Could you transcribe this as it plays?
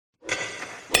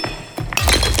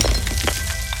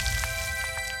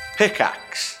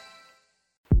Pickaxe.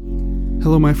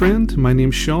 Hello my friend, my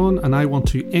name's Sean and I want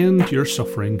to end your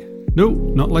suffering. No,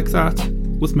 not like that.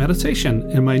 With meditation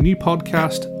in my new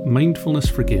podcast, Mindfulness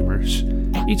for Gamers.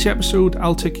 Each episode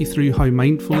I'll take you through how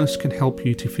mindfulness can help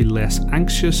you to feel less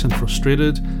anxious and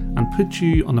frustrated and put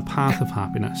you on a path of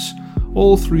happiness,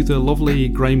 all through the lovely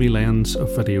grimy lens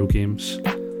of video games.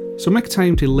 So make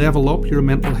time to level up your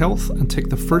mental health and take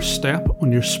the first step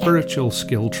on your spiritual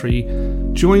skill tree.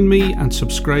 Join me and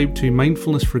subscribe to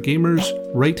Mindfulness for Gamers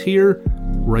right here,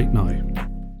 right now.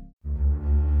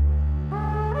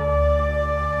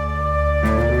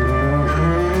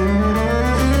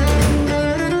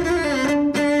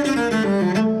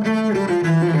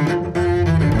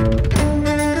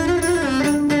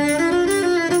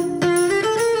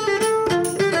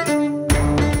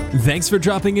 Thanks for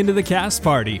dropping into the cast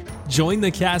party. Join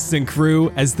the cast and crew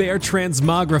as they are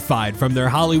transmogrified from their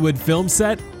Hollywood film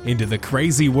set into the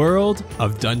crazy world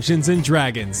of Dungeons and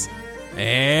Dragons.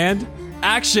 And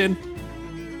action!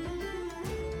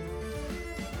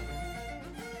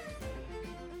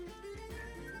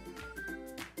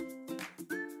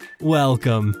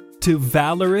 Welcome to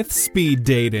Valorith Speed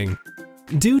Dating.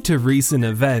 Due to recent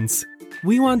events,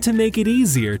 we want to make it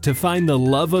easier to find the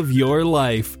love of your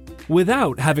life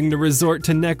without having to resort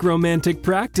to necromantic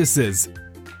practices.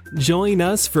 Join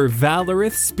us for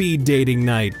Valorith Speed Dating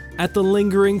Night at the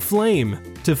Lingering Flame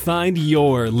to find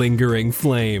your lingering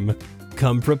flame.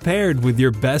 Come prepared with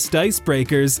your best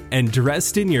icebreakers and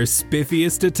dressed in your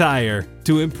spiffiest attire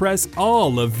to impress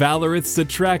all of Valorith's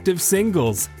attractive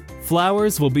singles.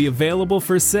 Flowers will be available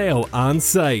for sale on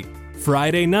site,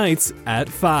 Friday nights at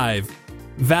 5.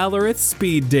 Valorith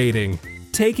Speed Dating.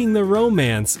 Taking the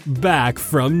romance back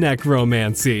from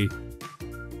necromancy.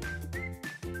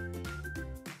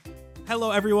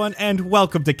 Hello everyone and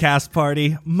welcome to Cast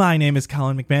Party. My name is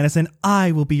Colin McManus and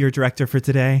I will be your director for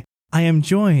today. I am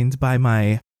joined by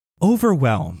my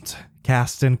overwhelmed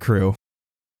cast and crew,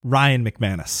 Ryan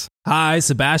McManus. Hi,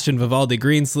 Sebastian Vivaldi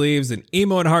Greensleeves, an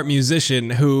emo and heart musician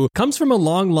who comes from a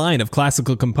long line of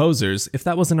classical composers, if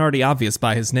that wasn't already obvious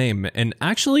by his name, and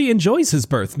actually enjoys his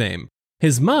birth name.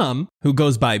 His mom, who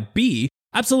goes by B,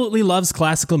 absolutely loves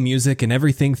classical music and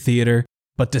everything theater,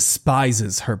 but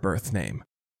despises her birth name.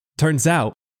 Turns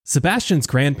out, Sebastian's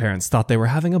grandparents thought they were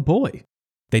having a boy.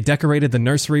 They decorated the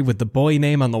nursery with the boy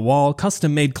name on the wall,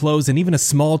 custom-made clothes, and even a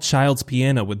small child's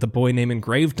piano with the boy name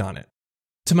engraved on it.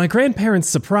 To my grandparents'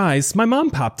 surprise, my mom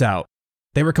popped out.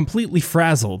 They were completely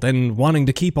frazzled and, wanting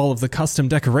to keep all of the custom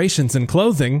decorations and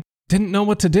clothing, didn't know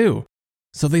what to do.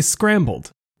 So they scrambled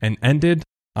and ended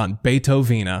on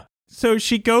Beethovena. So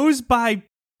she goes by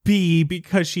B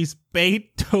because she's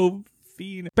Beethovena.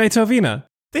 Beethovena.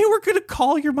 They were going to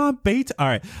call your mom Beethoven. All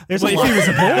right. If he was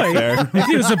a boy. If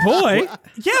he was a boy.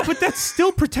 Yeah, but that's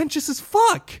still pretentious as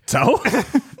fuck. So?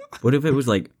 What if it was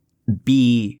like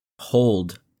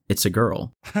behold, it's a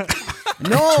girl?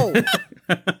 No!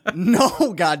 No,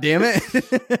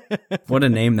 goddammit. What a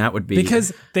name that would be.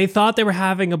 Because they thought they were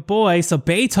having a boy, so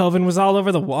Beethoven was all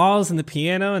over the walls and the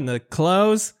piano and the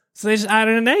clothes, so they just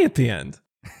added an A at the end.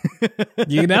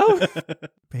 You know?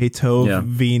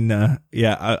 Beethovena.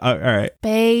 Yeah, all right.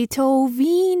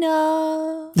 Beethovena.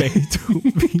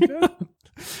 Beethovena.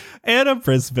 Anna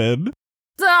Brisbane.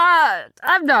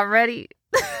 I'm not ready.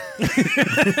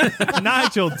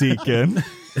 Nigel Deacon.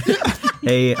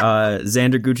 Hey,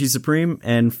 Xander Gucci Supreme,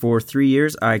 and for 3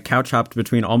 years, I couch hopped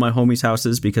between all my homies'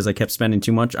 houses because I kept spending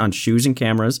too much on shoes and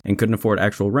cameras and couldn't afford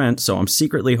actual rent, so I'm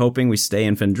secretly hoping we stay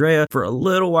in Fendrea for a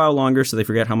little while longer so they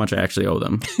forget how much I actually owe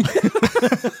them.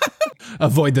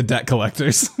 Avoid the debt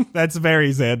collectors. That's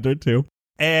very Xander, too.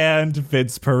 And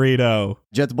Vince Perito.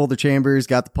 Jet to Boulder Chambers,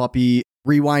 got the puppy.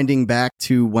 Rewinding back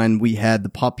to when we had the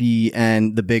puppy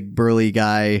and the big burly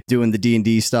guy doing the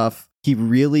D&D stuff. He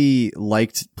really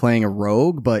liked playing a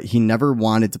rogue, but he never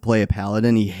wanted to play a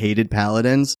paladin. He hated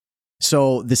paladins.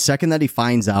 So the second that he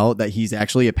finds out that he's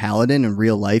actually a paladin in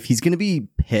real life, he's going to be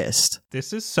pissed.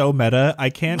 This is so meta.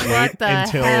 I can't wait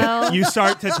until hell? you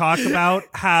start to talk about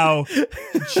how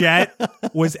Jet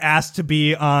was asked to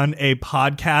be on a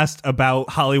podcast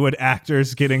about Hollywood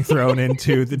actors getting thrown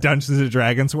into the Dungeons and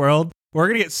Dragons world. We're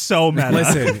going to get so meta.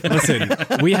 Listen.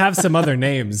 We have some other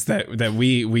names that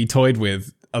we toyed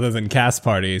with other than Cast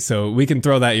Party, so we can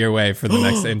throw that your way for the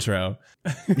next intro.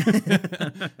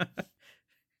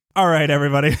 All right,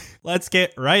 everybody, let's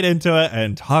get right into it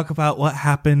and talk about what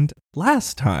happened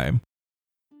last time.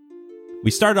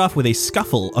 We start off with a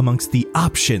scuffle amongst the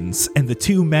options and the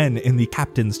two men in the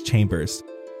captain's chambers.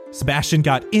 Sebastian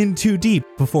got in too deep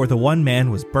before the one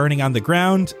man was burning on the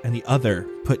ground and the other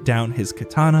put down his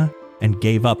katana and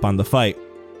gave up on the fight.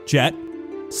 Jet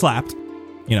slapped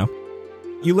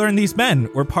You learn these men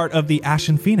were part of the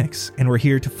Ashen Phoenix and were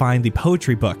here to find the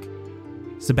poetry book.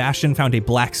 Sebastian found a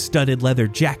black studded leather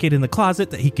jacket in the closet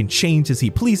that he can change as he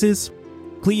pleases.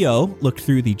 Cleo looked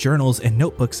through the journals and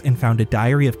notebooks and found a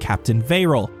diary of Captain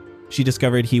Vayril. She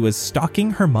discovered he was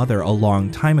stalking her mother a long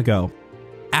time ago.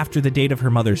 After the date of her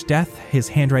mother's death, his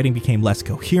handwriting became less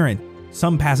coherent.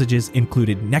 Some passages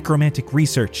included necromantic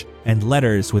research and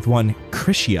letters with one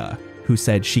Criscia, who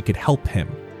said she could help him.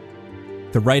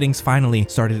 The writings finally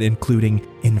started including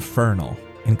infernal,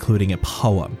 including a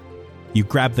poem. You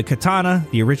grabbed the katana,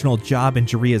 the original job in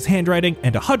Jaria's handwriting,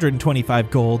 and 125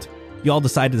 gold. You all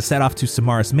decided to set off to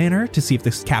Samaras Manor to see if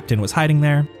this captain was hiding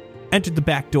there, entered the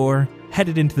back door,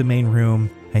 headed into the main room,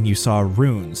 and you saw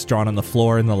runes drawn on the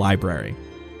floor in the library.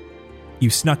 You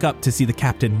snuck up to see the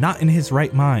captain not in his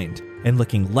right mind and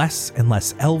looking less and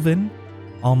less elven,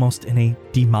 almost in a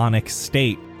demonic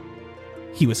state.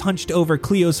 He was hunched over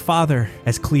Cleo's father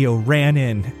as Cleo ran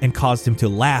in and caused him to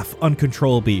laugh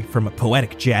uncontrollably from a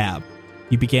poetic jab.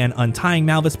 You began untying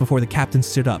Malvis before the captain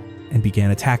stood up and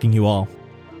began attacking you all.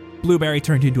 Blueberry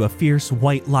turned into a fierce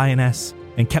white lioness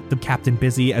and kept the captain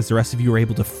busy as the rest of you were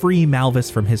able to free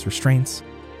Malvis from his restraints.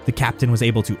 The captain was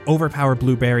able to overpower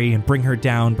Blueberry and bring her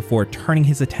down before turning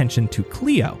his attention to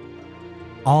Cleo,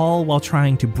 all while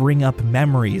trying to bring up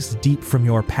memories deep from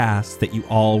your past that you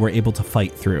all were able to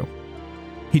fight through.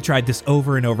 He tried this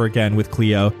over and over again with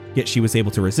Cleo, yet she was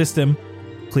able to resist him.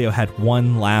 Cleo had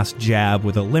one last jab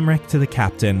with a limerick to the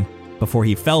captain before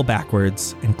he fell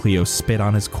backwards and Cleo spit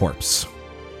on his corpse.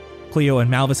 Cleo and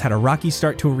Malvis had a rocky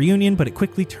start to a reunion, but it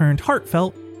quickly turned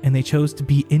heartfelt and they chose to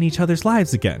be in each other's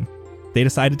lives again. They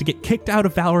decided to get kicked out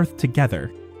of Valorth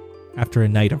together. After a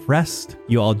night of rest,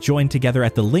 you all joined together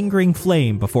at the Lingering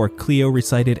Flame before Cleo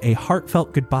recited a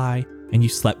heartfelt goodbye and you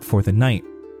slept for the night.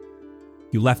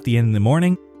 You left the inn in the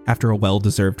morning after a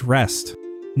well-deserved rest.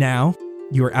 Now,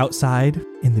 you are outside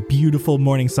in the beautiful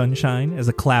morning sunshine as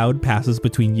a cloud passes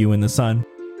between you and the sun.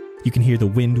 You can hear the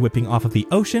wind whipping off of the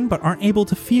ocean, but aren't able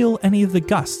to feel any of the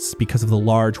gusts because of the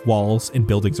large walls and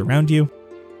buildings around you.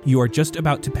 You are just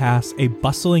about to pass a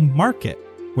bustling market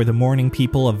where the morning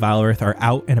people of Valorith are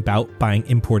out and about buying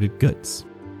imported goods.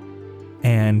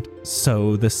 And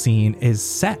so the scene is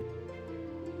set.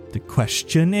 The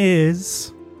question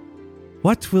is,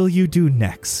 what will you do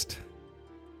next?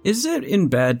 Is it in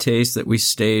bad taste that we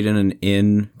stayed in an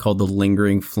inn called the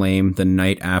Lingering Flame the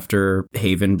night after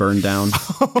Haven burned down?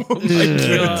 Oh my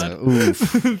god.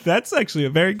 Oof. That's actually a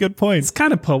very good point. It's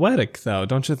kind of poetic, though,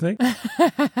 don't you think?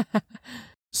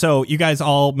 So you guys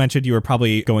all mentioned you were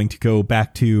probably going to go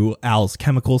back to Al's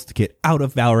Chemicals to get out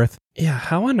of Valorith. Yeah,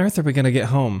 how on earth are we going to get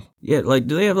home? Yeah,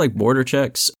 do they have border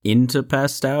checks into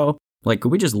Pastau?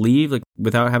 Could we just leave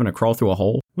without having to crawl through a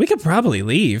hole? We could probably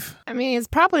leave. I mean, it's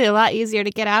probably a lot easier to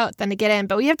get out than to get in,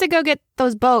 but we have to go get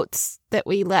those boats that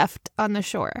we left on the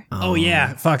shore. Oh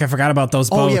yeah. Fuck, I forgot about those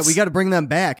boats. Oh, yeah, we got to bring them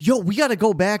back. Yo, we got to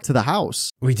go back to the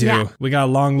house. We do. Yeah. We got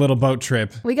a long little boat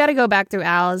trip. We got to go back through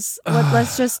Al's.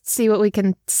 Let's just see what we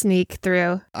can sneak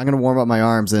through. I'm going to warm up my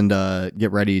arms and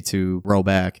get ready to row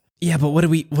back. Yeah, but what are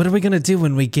we going to do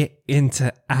when we get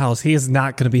into Al's? He is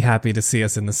not going to be happy to see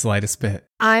us in the slightest bit.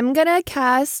 I'm going to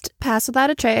cast Pass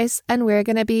Without a Trace, and we're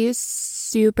going to be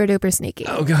super duper sneaky.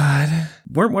 Oh, God.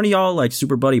 Weren't one of y'all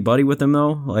super buddy with him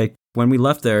though? When we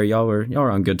left there, y'all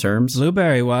were on good terms.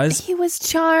 Blueberry was. He was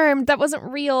charmed. That wasn't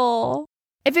real.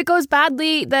 If it goes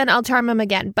badly, then I'll charm him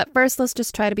again. But first, let's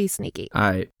just try to be sneaky. All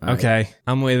right. Okay,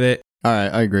 I'm with it. All right,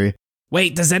 I agree.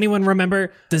 Wait, does anyone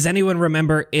remember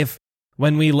if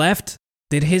when we left,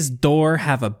 did his door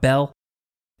have a bell?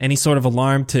 Any sort of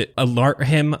alarm to alert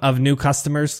him of new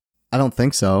customers? I don't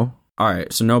think so. All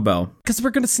right, so no bell. Because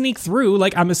we're going to sneak through.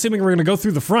 I'm assuming we're going to go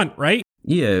through the front, right?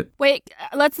 Yeah. Wait,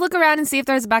 let's look around and see if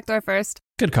there's a back door first.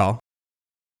 Good call.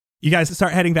 You guys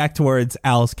start heading back towards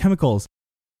Al's Chemicals.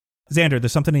 Xander,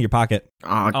 there's something in your pocket.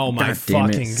 Oh my God damn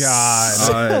it. fucking God.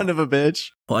 Son of a bitch.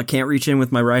 Well, I can't reach in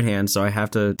with my right hand, so I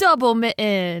have to... Double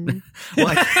mitten.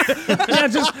 Yeah,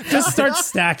 just start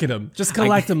stacking them. Just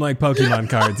collect them like Pokemon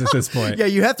cards at this point. Yeah,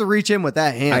 you have to reach in with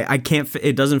that hand. I can't fit.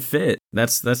 It doesn't fit.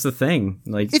 That's the thing.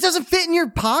 It doesn't fit in your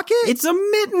pocket? It's a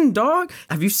mitten, dog.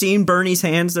 Have you seen Bernie's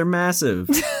hands? They're massive.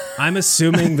 I'm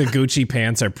assuming the Gucci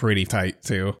pants are pretty tight,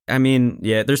 too. I mean,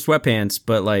 yeah, they're sweatpants,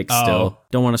 but still,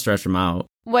 don't want to stretch them out.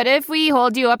 What if we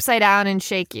hold you upside down and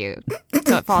shake you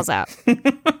so it falls out?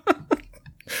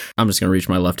 I'm just going to reach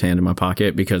my left hand in my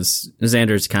pocket because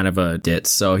Xander's kind of a ditz,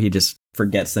 so he just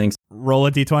forgets things. Roll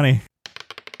a d20.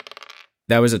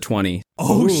 That was a 20.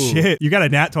 Oh, Ooh. shit. You got a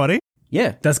nat 20?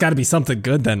 Yeah. That's got to be something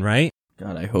good then, right?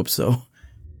 God, I hope so.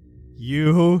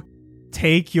 You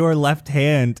take your left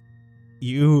hand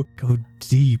You go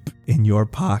deep in your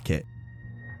pocket.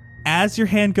 As your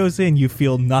hand goes in, you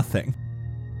feel nothing.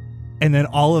 And then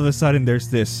all of a sudden, there's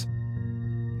this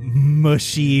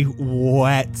mushy,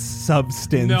 wet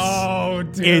substance. No,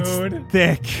 dude. It's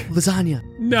thick. Lasagna.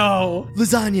 No.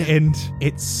 Lasagna. And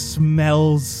it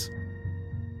smells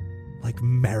like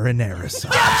marinara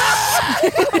sauce.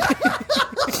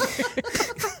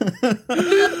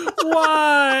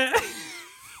 What?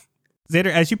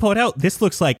 Xander, as you pull it out, this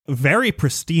looks like very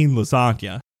pristine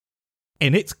lasagna.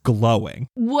 And it's glowing.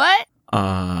 What?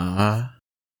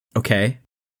 Okay.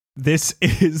 This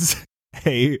is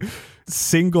a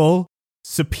single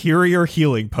superior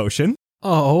healing potion,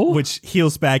 which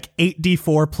heals back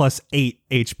 8d4 plus 8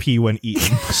 HP when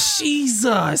eaten.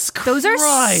 Jesus Christ. Those are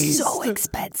so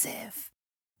expensive.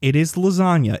 It is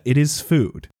lasagna. It is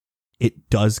food. It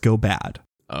does go bad.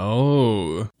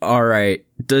 Oh. All right.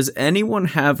 Does anyone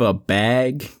have a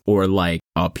bag or like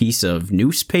a piece of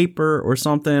newspaper or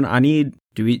something?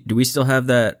 Do we still have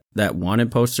that wanted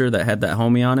poster that had that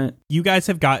homie on it? You guys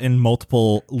have gotten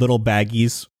multiple little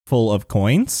baggies full of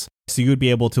coins. So you would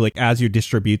be able to, like, as you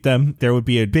distribute them, there would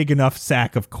be a big enough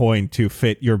sack of coin to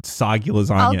fit your soggy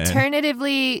lasagna in.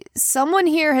 Alternatively, someone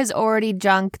here has already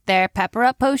drunk their pepper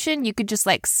up potion. You could just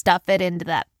like stuff it into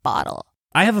that bottle.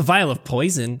 I have a vial of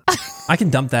poison. I can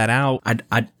dump that out.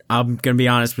 I'm gonna be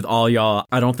honest with all y'all.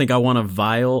 I don't think I want a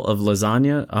vial of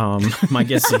lasagna. Might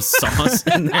get some sauce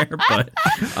in there, but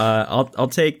I'll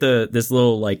take this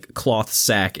little like cloth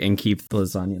sack and keep the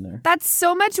lasagna in there. That's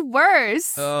so much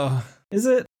worse. Is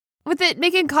it? With it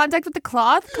making contact with the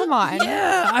cloth? Come on.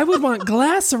 Yeah, I would want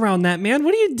glass around that, man.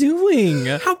 What are you doing?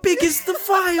 How big is the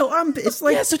vial? It's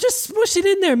like Yeah, so just smush it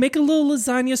in there. Make a little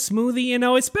lasagna smoothie, you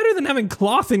know. It's better than having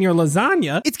cloth in your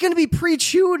lasagna. It's going to be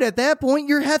pre-chewed at that point.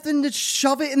 You're having to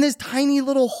shove it in this tiny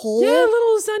little hole. Yeah, a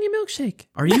little lasagna milkshake.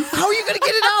 Are you? How are you going to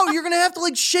get it out? You're going to have to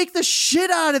like shake the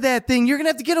shit out of that thing. You're going to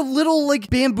have to get a little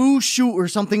like bamboo shoot or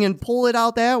something and pull it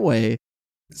out that way.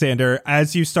 Xander,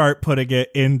 as you start putting it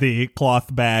in the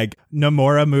cloth bag,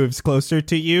 Nomura moves closer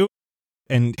to you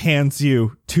and hands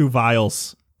you 2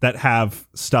 vials that have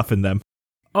stuff in them.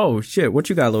 Oh shit! What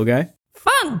you got, little guy?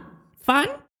 Fun.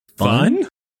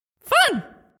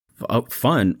 Oh,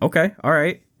 fun. Okay. All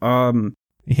right.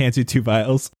 He hands you 2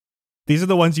 vials. These are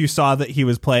the ones you saw that he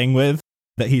was playing with,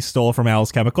 that he stole from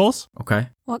Al's Chemicals. Okay.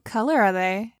 What color are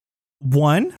they?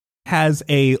 One has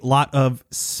a lot of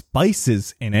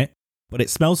spices in it, but it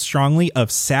smells strongly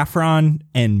of saffron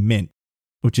and mint,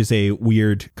 which is a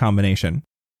weird combination.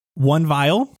 One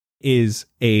vial is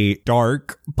a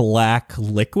dark black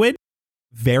liquid,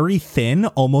 very thin,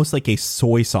 almost like a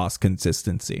soy sauce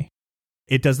consistency.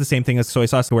 It does the same thing as soy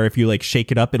sauce, where if you like shake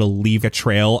it up, it'll leave a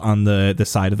trail on the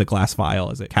side of the glass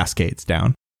vial as it cascades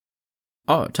down.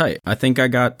 Oh, tight. I think I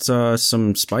got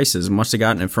some spices. Must have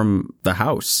gotten it from the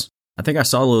house. I think I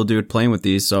saw a little dude playing with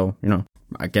these, so,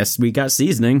 I guess we got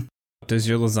seasoning. Does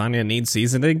your lasagna need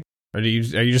seasoning? Or are you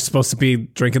just supposed to be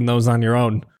drinking those on your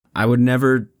own? I would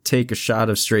never take a shot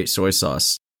of straight soy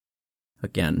sauce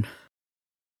again.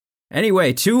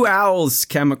 Anyway, 2 Owls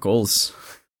Chemicals.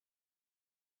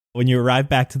 When you arrive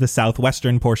back to the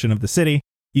southwestern portion of the city,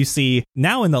 you see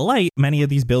now in the light, many of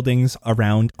these buildings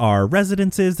around are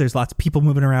residences. There's lots of people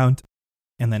moving around.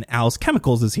 And then Al's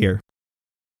Chemicals is here.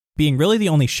 Being really the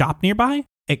only shop nearby,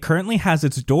 it currently has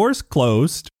its doors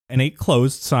closed and a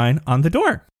closed sign on the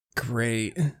door.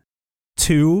 Great.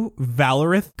 2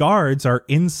 Valorith guards are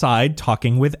inside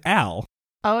talking with Al.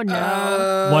 Oh,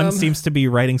 no. One seems to be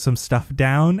writing some stuff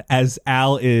down as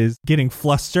Al is getting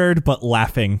flustered but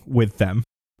laughing with them.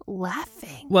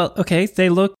 Laughing. Well, okay, they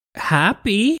look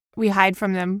happy. We hide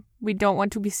from them. We don't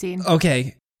want to be seen.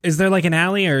 Okay, is there like an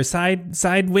alley or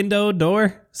side window,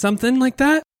 door, something like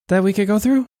that we could go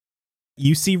through?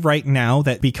 You see right now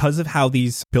that because of how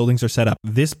these buildings are set up,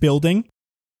 this building,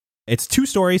 it's 2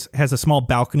 stories, has a small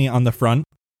balcony on the front.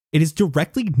 It is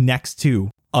directly next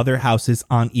to other houses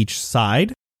on each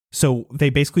side. So they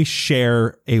basically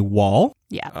share a wall.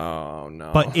 Yeah. Oh,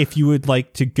 no. But if you would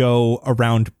like to go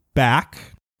around back,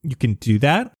 you can do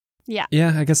that. Yeah.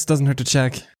 Yeah, I guess it doesn't hurt to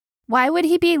check. Why would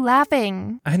he be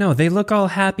laughing? I know, they look all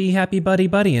happy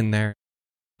buddy in there.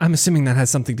 I'm assuming that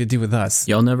has something to do with us.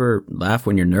 Y'all never laugh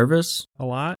when you're nervous? A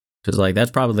lot? Because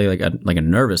that's probably like a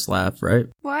nervous laugh, right?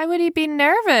 Why would he be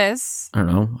nervous? I don't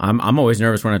know. I'm always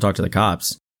nervous when I talk to the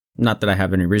cops. Not that I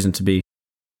have any reason to be,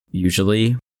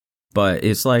 usually. But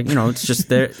it's like, it's just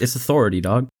there. It's authority,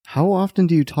 dog. How often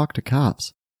do you talk to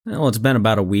cops? Well, it's been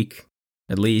about a week,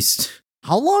 at least.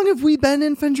 How long have we been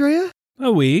in Fendrea?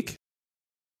 A week.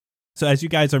 So as you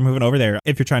guys are moving over there,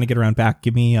 if you're trying to get around back,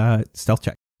 give me a stealth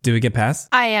check. Do we get past?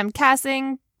 I am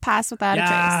casting Pass without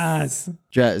a trace.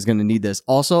 Jet is going to need this.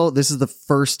 Also, this is the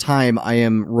first time I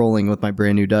am rolling with my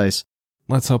brand new dice.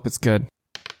 Let's hope it's good.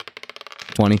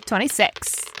 20.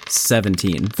 26.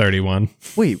 17. 31.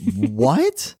 Wait,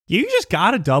 what? You just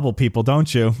gotta double people,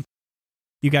 don't you?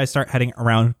 You guys start heading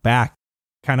around back.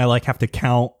 Kind of like have to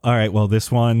count. All right, well,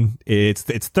 this one, it's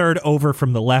third over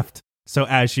from the left. So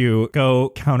as you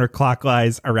go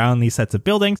counterclockwise around these sets of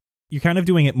buildings, you're kind of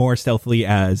doing it more stealthily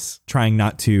as trying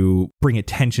not to bring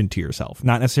attention to yourself,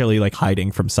 not necessarily like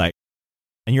hiding from sight.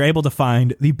 And you're able to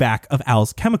find the back of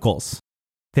Al's Chemicals.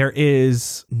 There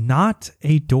is not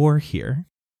a door here,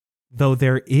 though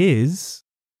there is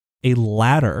a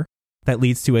ladder that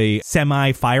leads to a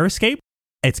semi-fire escape.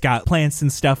 It's got plants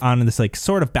and stuff on this like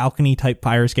sort of balcony type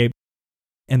fire escape.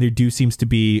 And there seems to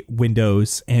be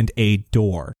windows and a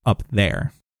door up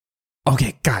there.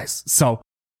 Okay, guys. So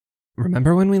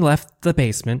remember when we left the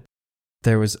basement,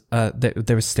 there was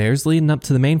stairs leading up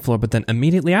to the main floor, but then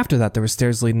immediately after that, there were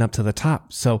stairs leading up to the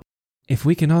top. So if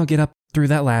we can all get up through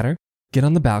that ladder, get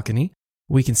on the balcony,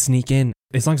 we can sneak in.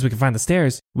 As long as we can find the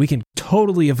stairs, we can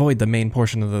totally avoid the main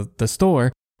portion of the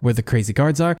store where the crazy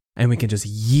guards are, and we can just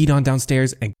yeet on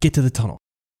downstairs and get to the tunnel.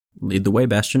 Lead the way,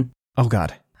 Bastion. Oh,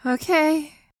 God.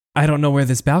 Okay. I don't know where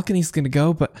this balcony's going to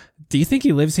go, but do you think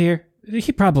he lives here?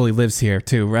 He probably lives here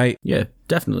too, right? Yeah,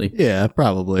 definitely. Yeah,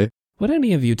 probably. Would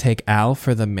any of you take Al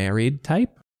for the married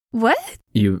type? What?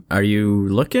 Are you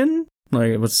looking?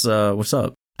 Like, what's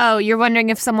up? Oh, you're wondering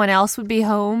if someone else would be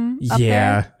home up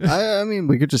there? I mean,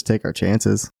 we could just take our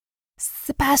chances.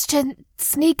 Sebastian,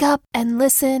 sneak up and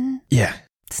listen. Yeah.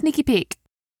 Sneaky peek.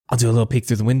 I'll do a little peek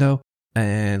through the window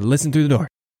and listen through the door.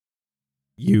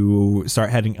 You start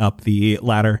heading up the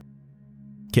ladder,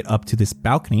 get up to this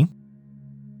balcony.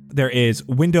 There is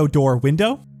window.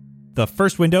 The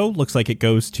first window looks like it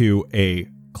goes to a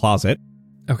closet.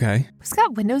 Okay. Who's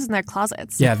got windows in their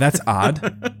closets? Yeah, that's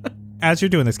odd. As you're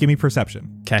doing this, give me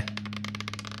perception. Okay.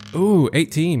 Ooh,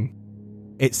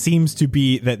 18. It seems to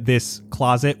be that this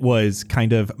closet was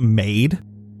kind of made.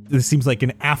 This seems like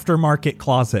an aftermarket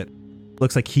closet.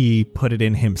 Looks like he put it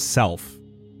in himself.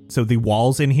 So the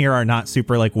walls in here are not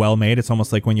super like well made. It's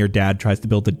almost like when your dad tries to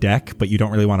build a deck, but you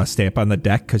don't really want to stay up on the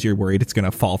deck because you're worried it's going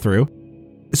to fall through.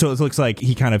 So it looks like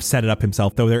he kind of set it up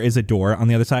himself, though there is a door on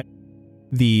the other side.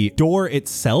 The door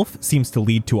itself seems to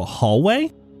lead to a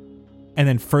hallway. And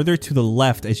then further to the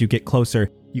left, as you get closer,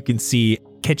 you can see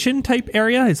kitchen type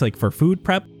area. It's like for food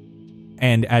prep.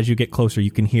 And as you get closer,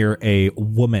 you can hear a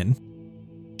woman.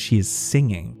 She is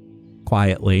singing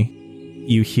quietly.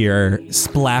 You hear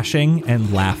splashing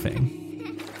and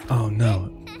laughing. Oh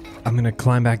no. I'm going to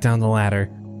climb back down the ladder.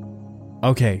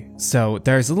 Okay, so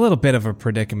there's a little bit of a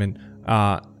predicament.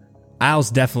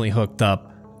 Al's definitely hooked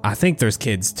up. I think there's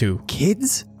kids too.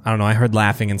 Kids? I don't know, I heard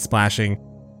laughing and splashing.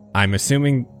 I'm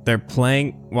assuming they're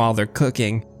playing while they're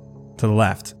cooking to the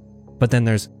left. But then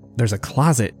there's a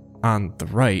closet on the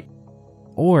right.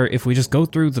 Or if we just go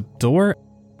through the door,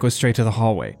 go straight to the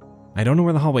hallway. I don't know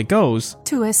where the hallway goes.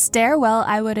 To a stairwell,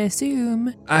 I would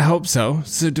assume. I hope so.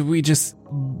 So do we just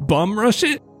bum rush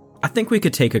it? I think we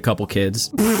could take a couple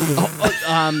kids.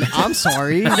 I'm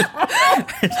sorry.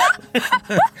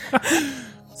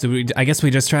 So I guess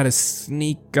we just try to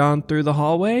sneak on through the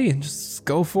hallway and just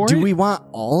go for it? Do we want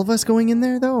all of us going in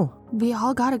there, though? We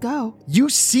all gotta go. You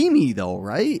see me, though,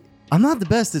 right? I'm not the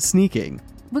best at sneaking.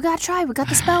 We gotta try. We got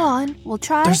the spell on. We'll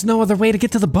try. There's no other way to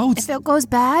get to the boats. If it goes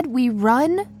bad, we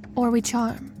run or we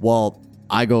charm. Well,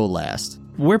 I go last.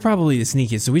 We're probably the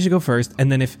sneakiest, so we should go first.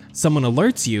 And then if someone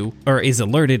alerts you or is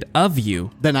alerted of you,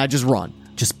 Then I just run.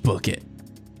 just book it.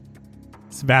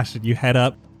 Sebastian, you head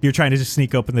up. You're trying to just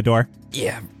sneak open the door.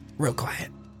 Yeah, real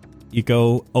quiet. You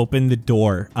go open the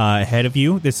door. Ahead of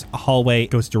you, this hallway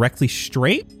goes directly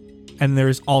straight. And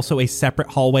there's also a separate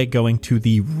hallway going to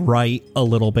the right a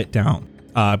little bit down,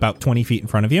 about 20 feet in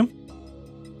front of you.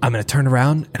 I'm gonna turn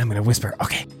around and I'm gonna whisper,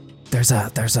 okay, there's a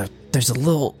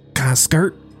little kind of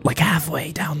skirt like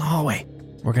halfway down the hallway.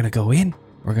 We're gonna go in,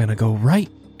 we're gonna go right,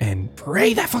 and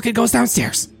pray that fucking goes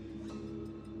downstairs.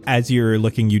 As you're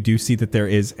looking, you do see that there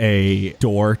is a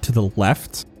door to the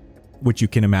left, which you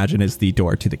can imagine is the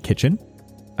door to the kitchen.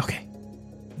 Okay.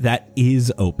 That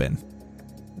is open.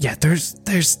 Yeah, there's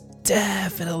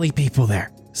definitely people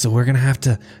there. So we're gonna have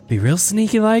to be real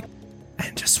sneaky like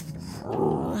and just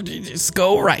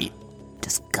go right.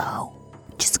 Just go.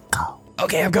 Just go.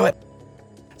 Okay, I'm going.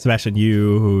 Sebastian,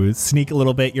 you sneak a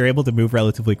little bit. You're able to move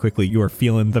relatively quickly. You are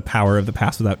feeling the power of the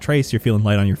pass without trace. You're feeling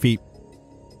light on your feet.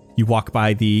 You walk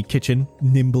by the kitchen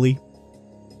nimbly.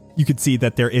 You can see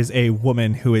that there is a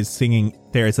woman who is singing.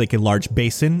 There is like a large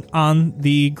basin on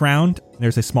the ground.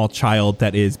 There's a small child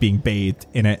that is being bathed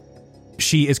in it.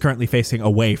 She is currently facing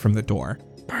away from the door.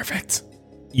 Perfect.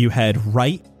 You head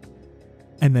right,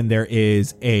 and then there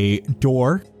is a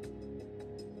door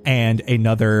and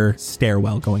another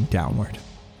stairwell going downward.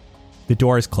 The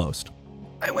door is closed.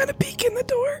 I want to peek in the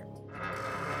door.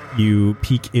 You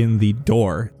peek in the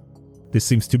door. This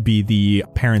seems to be the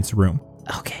parents' room.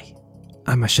 Okay.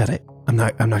 I'm gonna shut it. I'm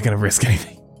not gonna risk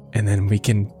anything. And then we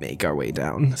can make our way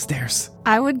down the stairs.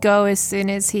 I would go as soon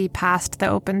as he passed the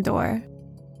open door.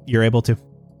 You're able to.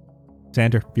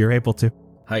 Xander, you're able to.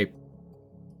 Hype.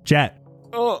 Jet,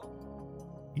 Oh.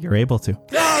 you're able to.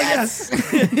 Oh, yes.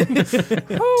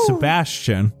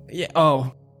 Sebastian, Yeah.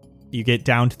 Oh. you get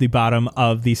down to the bottom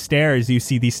of the stairs. You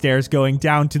see the stairs going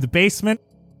down to the basement.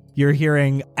 You're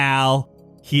hearing Al.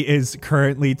 He is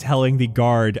currently telling the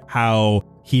guard how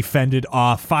he fended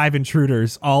off 5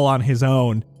 intruders all on his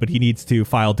own, but he needs to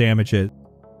file damages.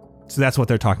 So that's what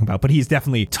they're talking about. But he's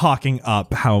definitely talking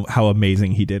up how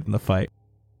amazing he did in the fight.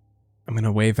 I'm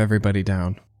gonna wave everybody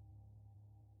down.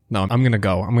 No, I'm gonna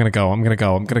go. I'm not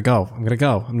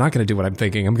gonna do what I'm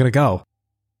thinking. I'm gonna go.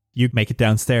 You make it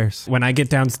downstairs. When I get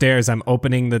downstairs, I'm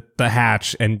opening the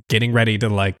hatch and getting ready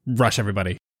to, rush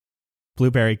everybody.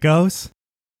 Blueberry goes,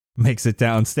 makes it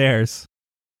downstairs.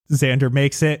 Xander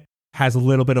makes it, has a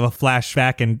little bit of a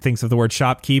flashback and thinks of the word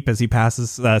shopkeep as he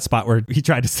passes the spot where he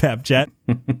tried to stab Jet.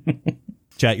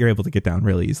 Jet, you're able to get down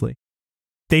really easily.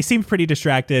 They seemed pretty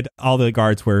distracted. All the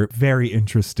guards were very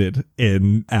interested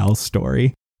in Al's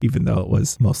story, even though it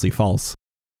was mostly false.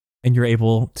 And you're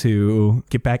able to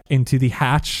get back into the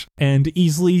hatch and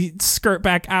easily skirt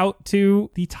back out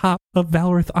to the top of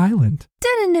Valorith Island.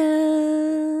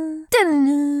 Da-na-na.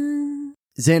 Da-na-na.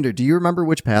 Xander, do you remember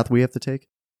which path we have to take?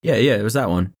 Yeah, it was that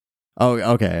one. Oh,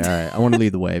 okay. All right. I want to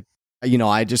lead the way.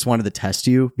 I just wanted to test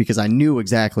you because I knew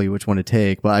exactly which one to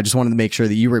take, but I just wanted to make sure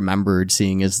that you remembered,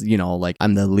 seeing as,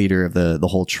 I'm the leader of the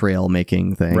whole trail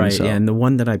making thing. Right, so. yeah, and the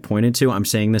one that I pointed to, I'm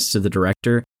saying this to the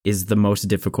director, is the most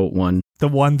difficult one. The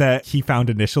one that he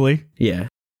found initially? Yeah.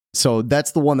 So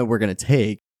that's the one that we're going to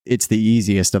take. It's the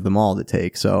easiest of them all to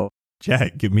take, so.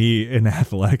 Jet, give me an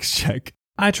athletics check.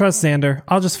 I trust Xander.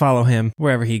 I'll just follow him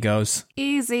wherever he goes.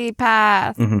 Easy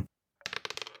path.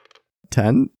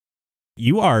 10?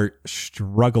 You are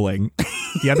struggling.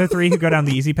 The other 3 who go down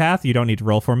the easy path, you don't need to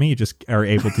roll for me. You just are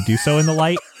able to do so in the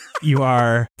light. You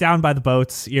are down by the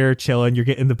boats. You're chilling. You're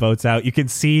getting the boats out. You can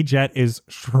see Jet is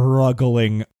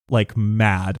struggling like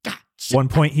mad. One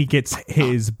point, he gets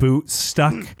his boot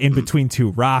stuck in between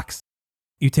 2 rocks.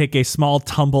 You take a small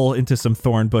tumble into some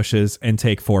thorn bushes and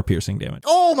take 4 piercing damage.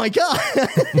 Oh my god!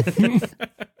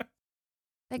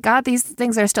 Thank God these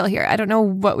things are still here. I don't know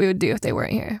what we would do if they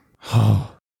weren't here.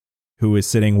 Who is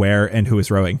sitting where and who is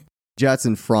rowing? Jet's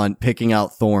in front, picking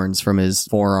out thorns from his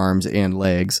forearms and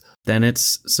legs. Then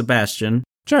it's Sebastian.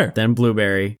 Sure. Then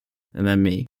Blueberry. And then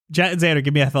me. Jet and Xander,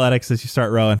 give me athletics as you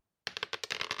start rowing.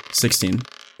 16.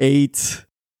 8.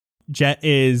 Jet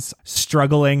is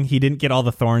struggling. He didn't get all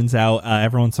the thorns out.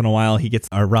 Every once in a while, he gets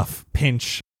a rough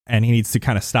pinch and he needs to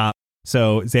kind of stop.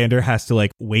 So Xander has to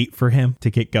wait for him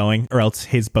to get going, or else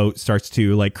his boat starts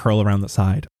to curl around the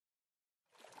side.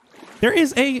 There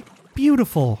is a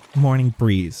beautiful morning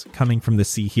breeze coming from the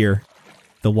sea here.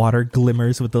 The water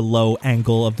glimmers with the low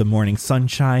angle of the morning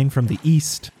sunshine from the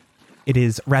east. It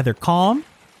is rather calm,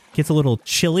 gets a little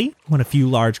chilly when a few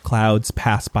large clouds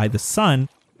pass by the sun,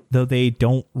 though they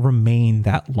don't remain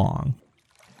that long.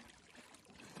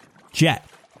 Jet,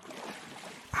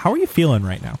 how are you feeling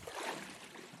right now?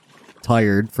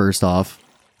 Tired, first off.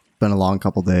 Been a long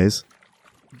couple days.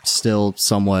 Still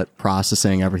somewhat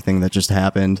processing everything that just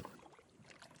happened.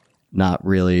 Not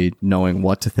really knowing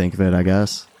what to think of it, I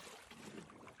guess.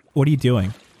 What are you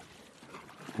doing?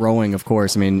 Rowing, of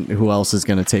course. I mean, who else is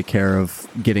going to take care of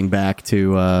getting back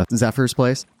to Zephyr's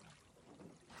place?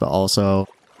 But also,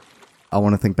 I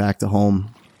want to think back to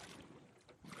home.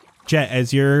 Jet,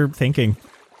 as you're thinking,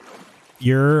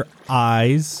 your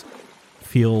eyes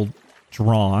feel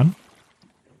drawn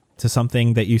to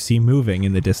something that you see moving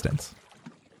in the distance.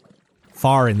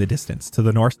 Far in the distance, to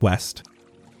the northwest,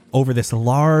 over this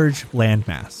large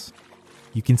landmass,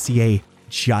 you can see a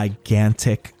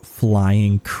gigantic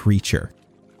flying creature.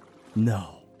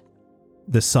 No.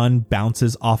 The sun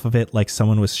bounces off of it like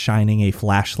someone was shining a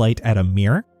flashlight at a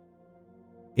mirror.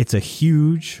 It's a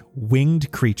huge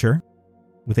winged creature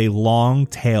with a long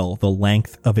tail the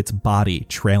length of its body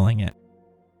trailing it.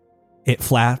 It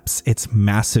flaps its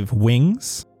massive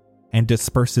wings and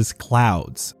disperses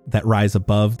clouds that rise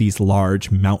above these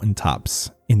large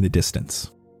mountaintops in the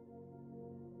distance.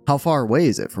 How far away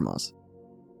is it from us?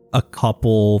 A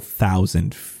couple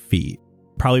thousand feet,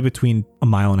 probably between 1.5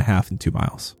 miles and 2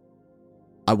 miles.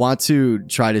 I want to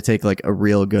try to take like a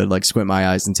real good, like squint my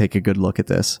eyes and take a good look at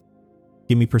this.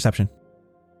 Give me perception.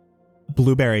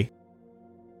 Blueberry,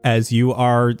 as you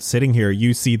are sitting here,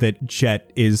 you see that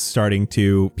Jet is starting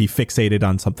to be fixated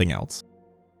on something else.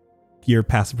 Your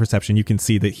passive perception, you can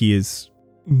see that he is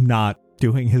not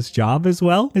doing his job as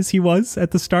well as he was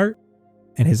at the start,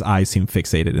 and his eyes seem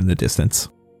fixated in the distance.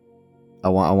 I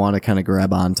want to kind of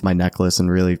grab onto my necklace and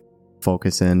really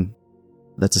focus in.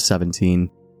 That's a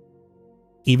 17.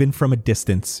 Even from a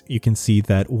distance, you can see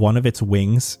that one of its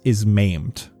wings is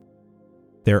maimed.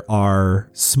 There are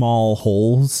small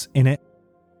holes in it,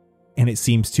 and it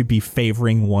seems to be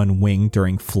favoring one wing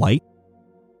during flight.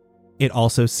 It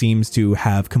also seems to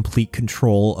have complete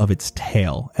control of its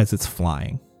tail as it's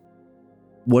flying.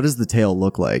 What does the tail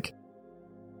look like?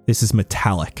 This is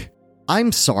metallic.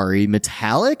 I'm sorry,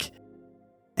 metallic?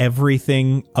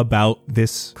 Everything about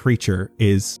this creature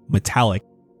is metallic.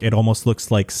 It almost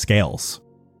looks like scales.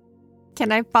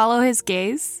 Can I follow his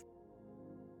gaze?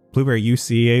 Blueberry, you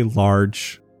see a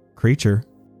large creature.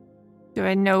 Do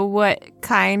I know what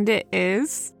kind it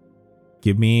is?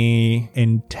 Give me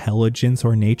intelligence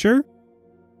or nature.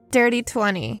 Dirty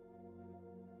 20.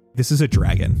 This is a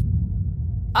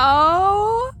dragon.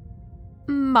 Oh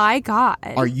my god.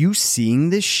 Are you seeing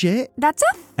this shit? That's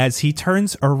a... As he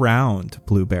turns around,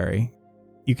 Blueberry,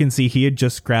 you can see he had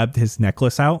just grabbed his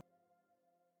necklace out.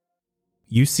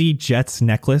 You see Jet's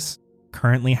necklace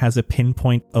currently has a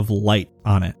pinpoint of light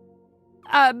on it.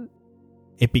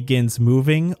 It begins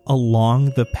moving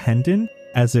along the pendant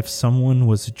as if someone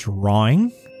was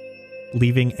drawing,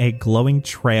 leaving a glowing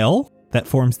trail that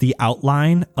forms the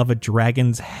outline of a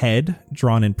dragon's head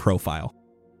drawn in profile.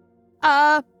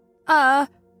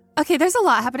 Okay, there's a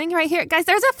lot happening right here. Guys,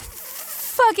 there's a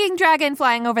fucking dragon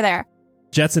flying over there.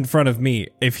 Jet's in front of me.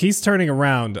 If he's turning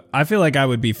around, I feel like I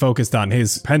would be focused on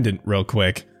his pendant real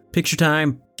quick. Picture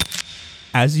time.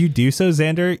 As you do so,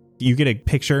 Xander, you get a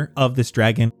picture of this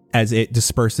dragon as it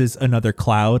disperses another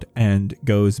cloud and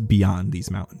goes beyond these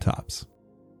mountaintops.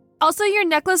 Also, your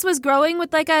necklace was growing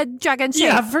with like a dragon shape.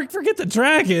 Yeah, forget the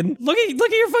dragon. Look at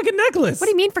your fucking necklace. What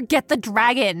do you mean, forget the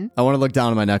dragon? I want to look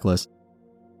down at my necklace.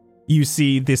 You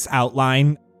see this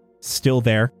outline still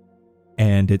there,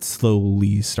 and it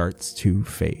slowly starts to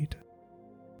fade,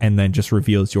 and then just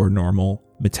reveals your normal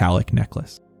metallic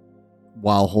necklace.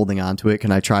 While holding on to it,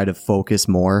 can I try to focus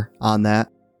more on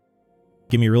that?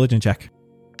 Give me a religion check.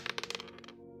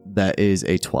 That is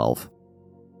a 12.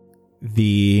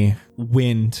 The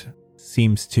wind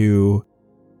seems to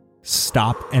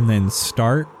stop and then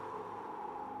start,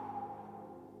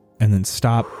 and then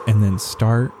stop and then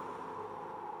start,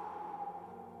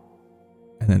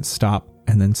 and then stop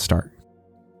and then start.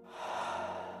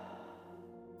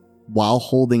 While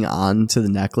holding on to the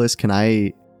necklace, can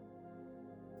I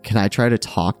try to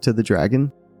talk to the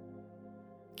dragon?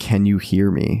 Can you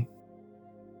hear me?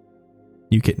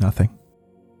 You get nothing.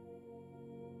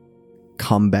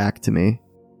 Come back to me.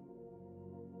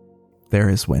 There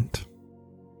is wind.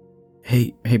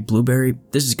 Hey, Blueberry,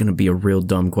 this is going to be a real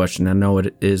dumb question. I know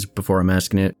it is before I'm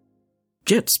asking it.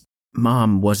 Jet's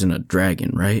mom wasn't a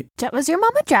dragon, right? Was your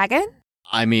mom a dragon?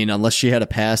 I mean, unless she had a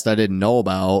past I didn't know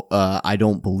about, I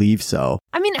don't believe so.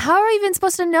 I mean, how are we even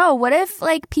supposed to know? What if,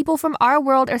 like, people from our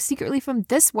world are secretly from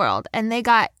this world and they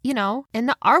got, in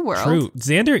our world? True.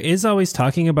 Xander is always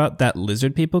talking about that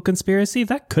lizard people conspiracy.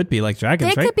 That could be like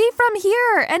dragons, They right? could be from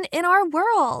here and in our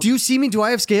world. Do you see me? Do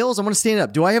I have scales? I want to stand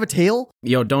up. Do I have a tail?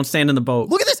 Yo, don't stand in the boat.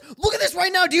 Look at this! Look at this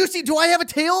right now! Do I have a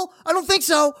tail? I don't think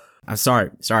so. I'm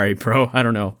sorry, bro. I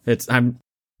don't know. I'm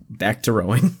back to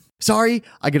rowing. Sorry,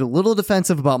 I get a little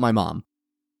defensive about my mom.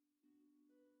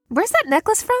 Where's that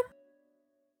necklace from?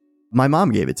 My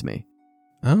mom gave it to me.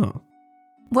 Oh.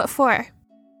 What for?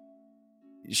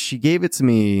 She gave it to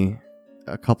me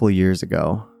a couple of years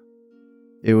ago.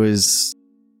 It was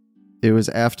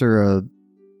after a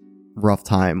rough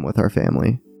time with our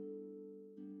family.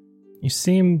 You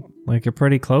seem like you're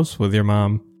pretty close with your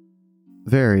mom.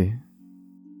 Very.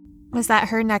 Was that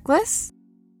her necklace?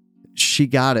 She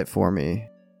got it for me.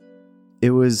 It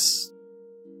was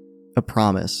a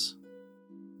promise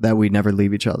that we'd never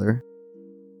leave each other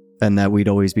and that we'd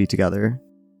always be together.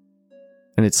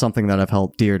 And it's something that I've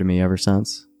held dear to me ever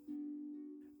since.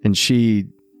 And she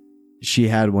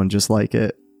had one just like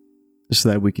it, so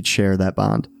that we could share that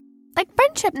bond. Like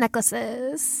friendship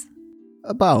necklaces.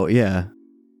 About, yeah.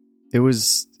 It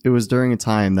was during a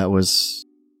time that was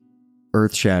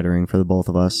earth-shattering for the both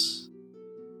of us.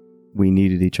 We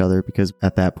needed each other because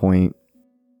at that point,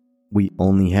 we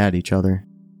only had each other.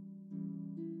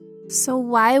 So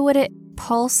why would it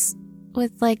pulse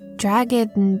with, like,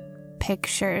 dragon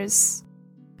pictures?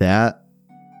 That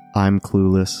I'm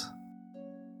clueless.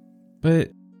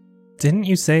 But didn't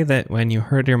you say that when you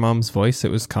heard your mom's voice,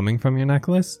 it was coming from your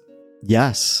necklace?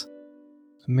 Yes.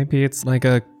 So maybe it's like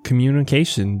a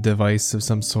communication device of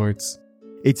some sorts.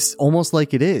 It's almost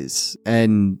like it is.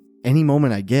 And any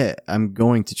moment I get, I'm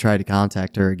going to try to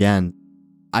contact her again.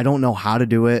 I don't know how to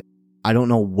do it. I don't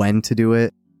know when to do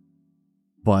it.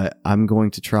 But I'm going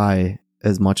to try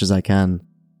as much as I can.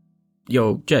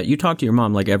 Yo, Jet, you talk to your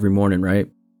mom like every morning, right?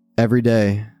 Every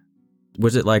day.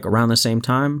 Was it like around the same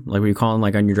time? Like were you calling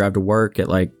like on your drive to work at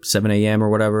like 7 a.m. or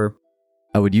whatever?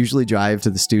 I would usually drive to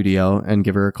the studio and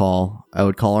give her a call. I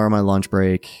would call her on my lunch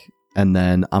break. And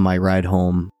then on my ride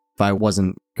home, if I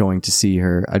wasn't going to see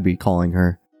her, I'd be calling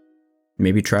her.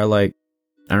 Maybe try like,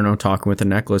 I don't know, talking with the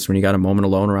necklace when you got a moment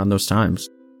alone around those times.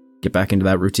 Get back into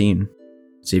that routine.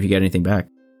 See if you get anything back.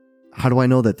 How do I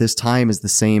know that this time is the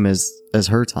same as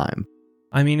her time?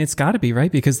 I mean, it's gotta be,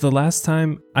 right? Because the last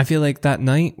time, I feel like that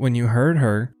night when you heard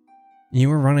her, you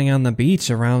were running on the beach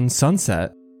around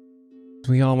sunset.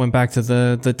 We all went back to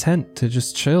the tent to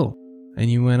just chill.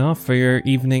 And you went off for your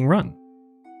evening run.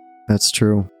 That's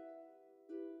true.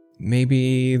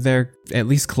 Maybe they're at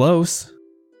least close.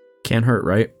 Can't hurt,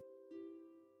 right?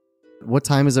 What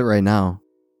time is it right now?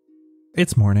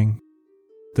 It's morning.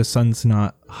 The sun's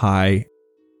not high.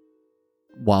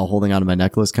 While holding onto my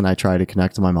necklace, can I try to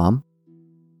connect to my mom?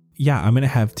 Yeah, I'm going to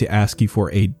have to ask you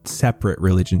for a separate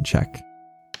religion check.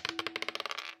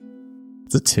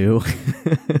 It's a 2.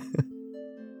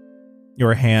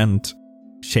 Your hand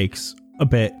shakes a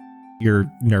bit.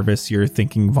 You're nervous. You're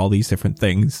thinking of all these different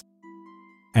things.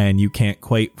 And you can't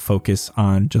quite focus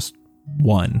on just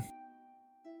one.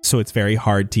 So it's very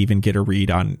hard to even get a read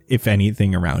on if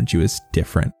anything around you is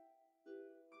different.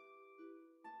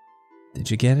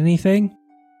 Did you get anything?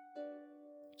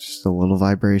 Just a little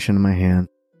vibration in my hand.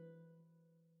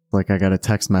 Like I got a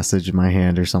text message in my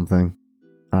hand or something.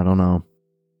 I don't know.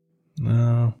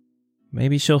 No.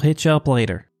 Maybe she'll hit you up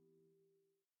later.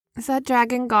 Is that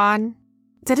dragon gone?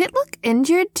 Did it look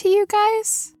injured to you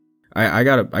guys? I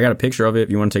got a picture of it if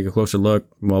you want to take a closer look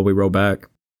while we row back.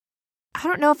 I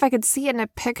don't know if I could see it in a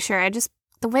picture.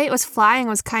 The way it was flying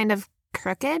was kind of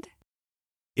crooked.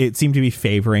 It seemed to be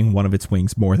favoring one of its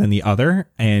wings more than the other,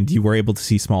 and you were able to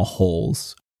see small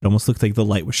holes. It almost looked like the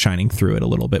light was shining through it a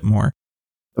little bit more.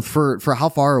 For how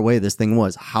far away this thing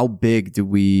was, how big do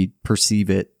we perceive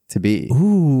it to be?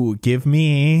 Ooh, give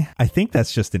me... I think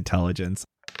that's just intelligence.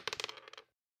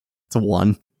 It's a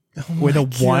 1. With a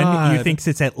God. 1, you think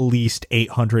it's at least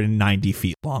 890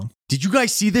 feet long. Did you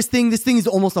guys see this thing? This thing is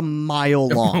almost a mile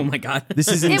long. Oh my god. This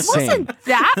is It insane. wasn't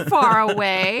that far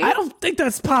away. I don't think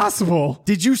that's possible.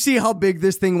 Did you see how big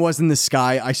this thing was in the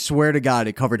sky? I swear to God,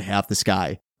 it covered half the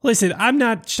sky. Listen, I'm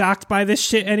not shocked by this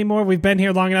shit anymore. We've been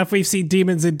here long enough. We've seen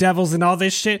demons and devils and all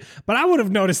this shit. But I would have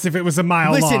noticed if it was a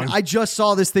mile long. Listen, I just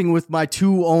saw this thing with my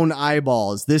 2 own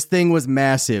eyeballs. This thing was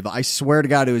massive. I swear to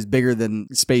God, it was bigger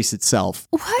than space itself.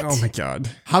 What? Oh my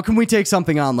god. How can we take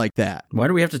something on like that? Why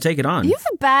do we have to take it on? You have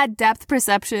a bad depth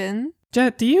perception.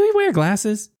 Jet, do you wear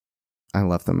glasses? I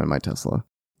left them in my Tesla.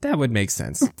 That would make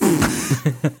sense.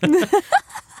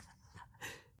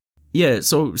 Yeah,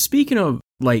 so speaking of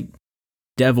like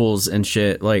devils and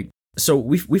shit, like so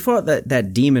we fought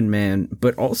that demon man,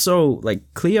 but also like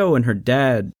Cleo and her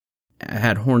dad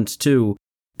had horns too,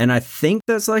 and I think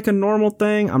that's like a normal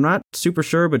thing. I'm not super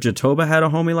sure, but Jatoba had a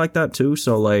homie like that too,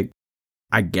 so like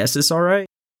I guess it's all right.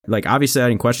 Like obviously I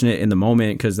didn't question it in the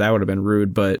moment because that would have been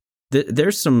rude, but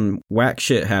there's some whack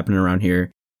shit happening around here,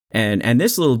 and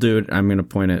this little dude, I'm gonna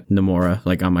point at Nomura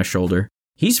like on my shoulder.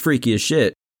 He's freaky as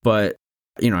shit, but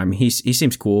you know, I mean, he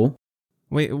seems cool.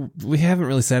 We haven't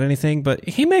really said anything, but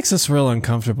he makes us real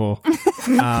uncomfortable.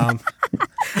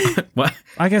 What?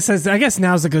 I guess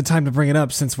now's a good time to bring it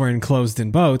up since we're enclosed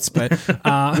in boats. But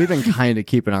We've been kind of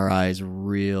keeping our eyes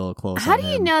real close. How on do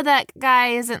you him. know that guy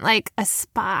isn't like a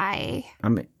spy? I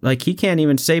mean, like he can't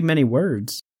even say many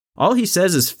words. All he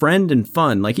says is friend and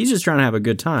fun. Like he's just trying to have a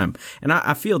good time, and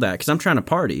I feel that because I'm trying to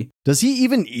party. Does he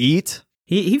even eat?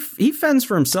 He fends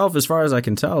for himself as far as I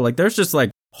can tell. Like there's just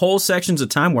like whole sections of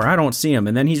time where I don't see him,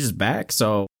 and then he's just back.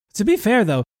 So to be fair,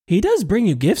 though, he does bring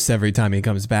you gifts every time he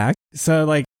comes back. So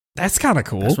like that's kind of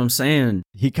cool. that's what I'm saying.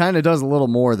 He kind of does a little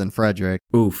more than Frederick.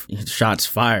 Oof! Shots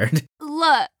fired.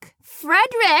 Look,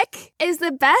 Frederick is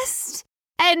the best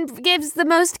and gives the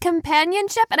most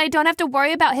companionship, and I don't have to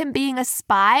worry about him being a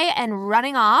spy and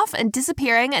running off and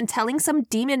disappearing and telling some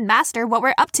demon master what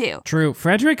we're up to. True.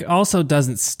 Frederick also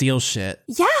doesn't steal shit.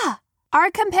 Yeah.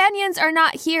 Our companions are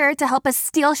not here to help us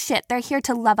steal shit. They're here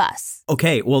to love us.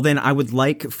 Okay, well then I would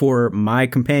like for my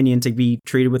companion to be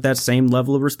treated with that same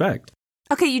level of respect.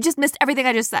 Okay, you just missed everything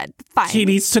I just said. Fine. He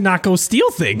needs to not go steal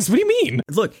things. What do you mean?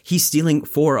 Look, he's stealing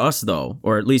for us, though.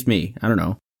 Or at least me. I don't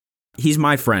know. He's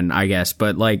my friend, I guess,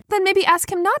 but like... Then maybe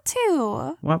ask him not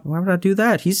to. Why would I do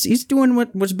that? He's doing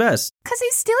what's best. Because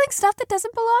he's stealing stuff that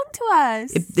doesn't belong to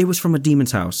us. It was from a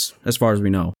demon's house, as far as we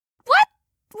know. What?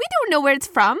 We don't know where it's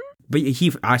from. But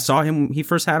I saw him, he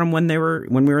first had him when we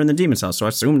were in the demon's house, so I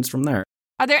assume it's from there.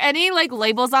 Are there any like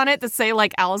labels on it that say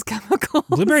like Al's Chemicals?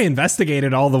 Blueberry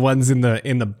investigated all the ones in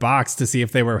the box to see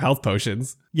if they were health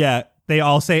potions. Yeah, they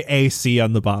all say AC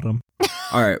on the bottom.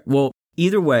 All right, well,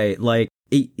 either way, like,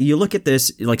 you look at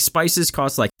this, like, spices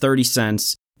cost like 30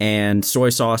 cents, and soy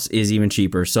sauce is even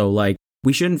cheaper, so, like,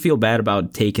 we shouldn't feel bad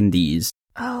about taking these.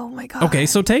 Oh my god. Okay,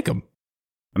 so take them.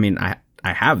 I mean, I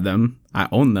have them. I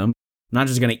own them. I'm not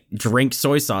just gonna drink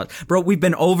soy sauce. Bro, we've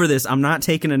been over this. I'm not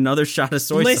taking another shot of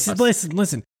soy sauce.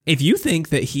 Listen. If you think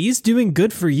that he's doing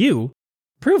good for you,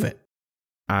 prove it.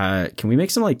 Can we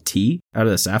make some, like, tea out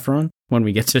of the saffron when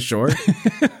we get to shore?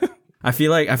 I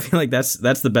feel like that's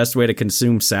the best way to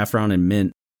consume saffron and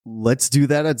mint. Let's do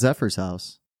that at Zephyr's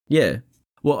house. Yeah.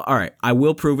 Well, all right. I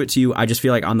will prove it to you. I just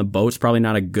feel like on the boat's probably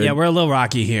not a good... Yeah, we're a little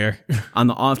rocky here. On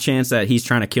the off chance that he's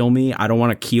trying to kill me, I don't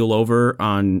want to keel over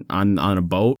on a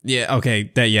boat. Yeah,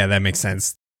 okay. That makes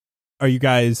sense. Are you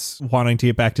guys wanting to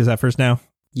get back to Zephyr's now?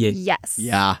 Yeah. Yes.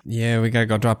 Yeah. Yeah, we gotta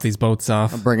go drop these boats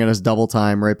off. I'm bringing us double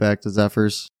time right back to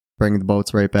Zephyr's. Bringing the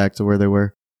boats right back to where they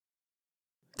were.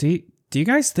 Do you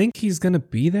guys think he's gonna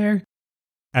be there?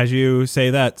 As you say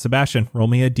that, Sebastian, roll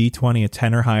me a d20, a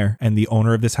 10 or higher, and the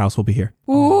owner of this house will be here.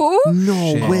 Ooh.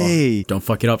 No Shit. way. Don't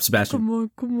fuck it up, Sebastian.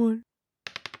 Come on.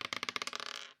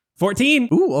 14.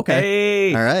 Ooh, okay.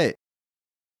 Hey. All right.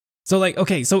 So like,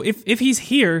 okay, so if he's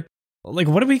here, like,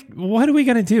 what are we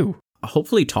gonna do?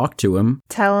 Hopefully talk to him.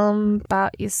 Tell him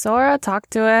about Yusora. Talk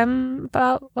to him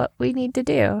about what we need to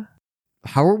do.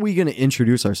 How are we going to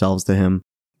introduce ourselves to him?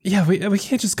 Yeah, we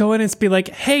can't just go in and be like,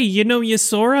 hey, you know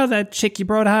Yusora, that chick you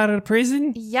brought out of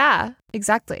prison? Yeah,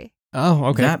 exactly. Oh,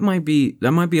 okay. That might be a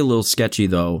little sketchy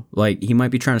though. Like, he might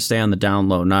be trying to stay on the down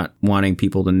low, not wanting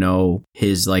people to know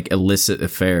his like illicit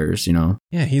affairs, you know?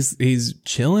 Yeah, he's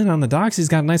chilling on the docks. He's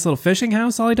got a nice little fishing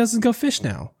house. All he does is go fish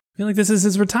now. I feel like this is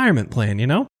his retirement plan, you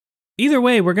know? Either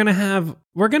way, we're gonna have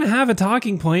a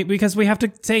talking point because we have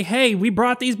to say, hey, we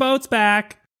brought these boats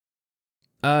back.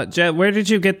 Jet, where did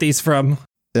you get these from?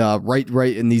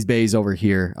 Right in these bays over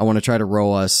here. I want to try to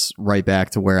row us right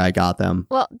back to where I got them.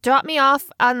 Well, drop me off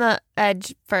on the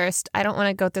edge first. I don't want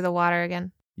to go through the water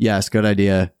again. Yes, good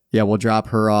idea. Yeah, we'll drop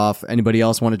her off. Anybody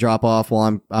else want to drop off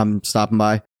while I'm stopping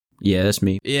by? Yeah, that's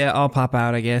me. Yeah, I'll pop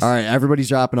out, I guess. All right, everybody's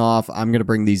dropping off. I'm going to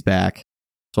bring these back.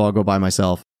 So I'll go by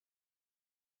myself.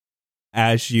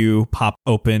 As you pop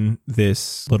open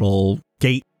this little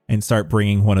gate and start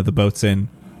bringing one of the boats in,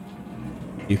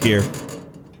 you hear,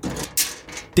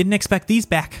 didn't expect these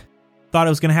back. Thought I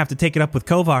was going to have to take it up with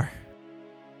Kovar.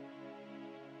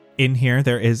 In here,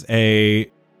 there is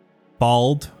a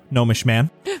bald gnomish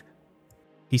man.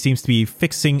 He seems to be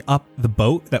fixing up the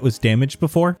boat that was damaged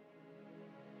before.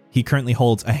 He currently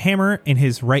holds a hammer in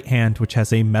his right hand, which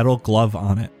has a metal glove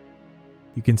on it.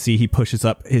 You can see he pushes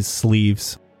up his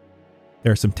sleeves.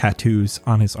 There are some tattoos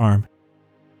on his arm.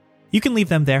 You can leave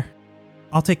them there.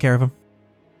 I'll take care of them.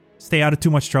 Stay out of too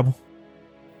much trouble.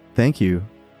 Thank you.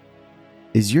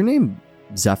 Is your name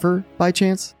Zephyr by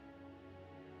chance?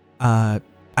 I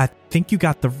think you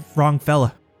got the wrong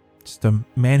fella. Just a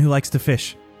man who likes to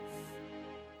fish.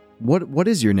 What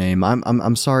is your name?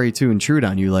 I'm sorry to intrude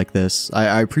on you like this.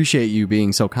 I appreciate you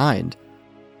being so kind.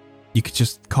 You could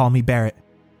just call me Barrett.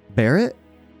 Barrett?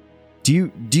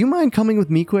 Do you mind coming with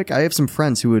me quick? I have some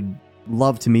friends who would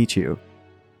love to meet you.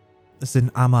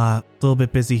 Listen, I'm a little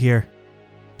bit busy here.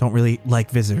 Don't really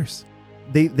like visitors.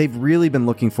 They've really been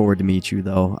looking forward to meet you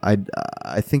though.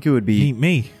 I think it would be Meet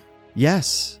me?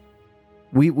 Yes.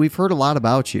 We've heard a lot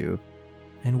about you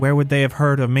And where would they have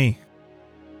heard of me?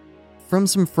 from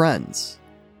some friends.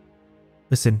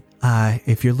 Listen,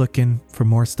 if you're looking for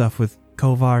more stuff with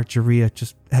Kovar, Jaria,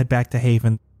 just head back to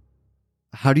Haven.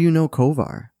 How do you know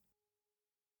Kovar?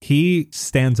 He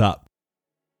stands up.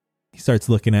 He starts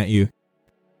looking at you.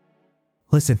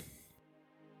 Listen,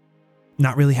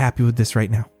 not really happy with this right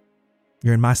now.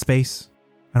 You're in my space.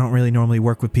 I don't really normally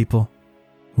work with people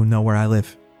who know where I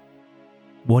live.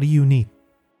 What do you need?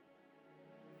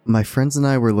 My friends and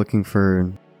I were looking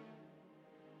for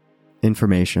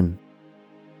information.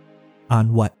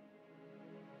 On what?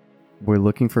 We're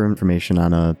looking for information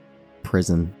on a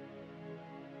prison.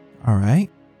 All right.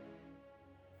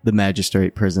 The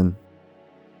magistrate prison.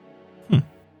 Hmm.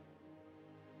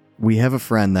 We have a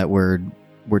friend that we're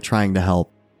trying to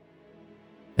help.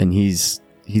 And he's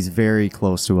He's very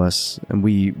close to us, and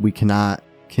we cannot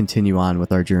continue on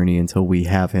with our journey until we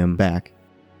have him back.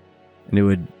 And it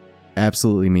would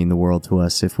absolutely mean the world to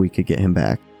us if we could get him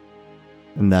back.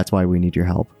 And that's why we need your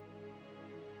help.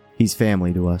 He's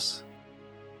family to us.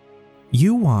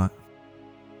 You want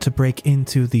to break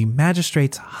into the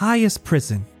magistrate's highest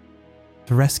prison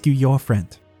to rescue your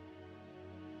friend.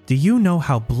 Do you know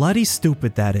how bloody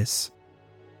stupid that is?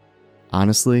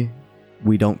 Honestly,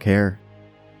 we don't care.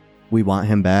 We want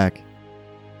him back.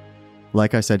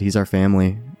 Like I said, he's our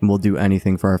family, and we'll do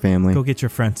anything for our family. Go get your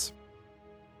friends.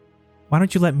 Why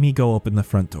don't you let me go open the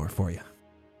front door for you?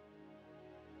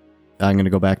 I'm going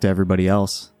to go back to everybody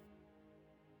else.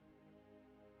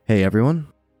 Hey, everyone.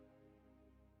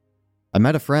 I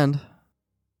met a friend.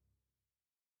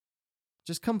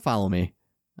 Just come follow me.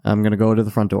 I'm going to go to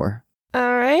the front door.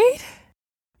 All right.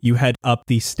 You head up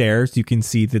these stairs. You can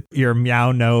see that your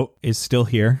meow note is still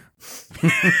here.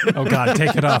 Oh God,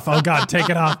 take it off. Oh God, take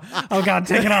it off. Oh God,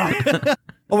 take it off.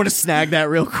 I want to snag that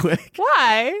real quick.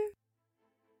 Why?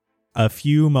 A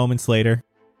few moments later,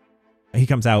 he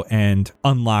comes out and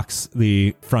unlocks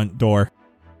the front door.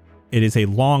 It is a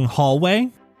long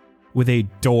hallway with a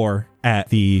door at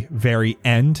the very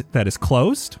end that is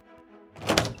closed.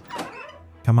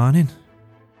 Come on in.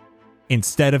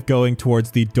 Instead of going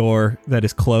towards the door that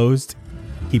is closed,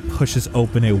 he pushes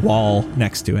open a wall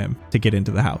next to him to get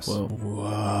into the house.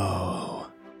 Whoa.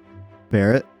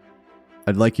 Barrett,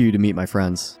 I'd like you to meet my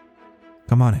friends.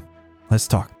 Come on in. Let's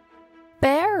talk.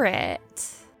 Barrett.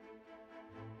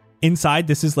 Inside,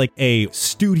 this is like a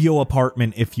studio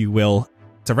apartment, if you will.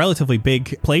 It's a relatively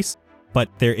big place, but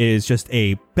there is just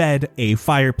a bed, a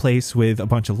fireplace with a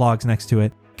bunch of logs next to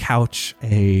it, couch,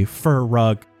 a fur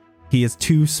rug. He has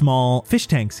 2 small fish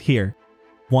tanks here.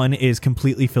 One is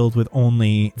completely filled with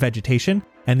only vegetation,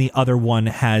 and the other one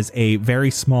has a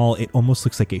very small, it almost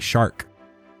looks like a shark.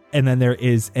 And then there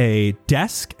is a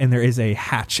desk, and there is a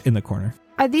hatch in the corner.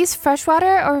 Are these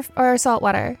freshwater or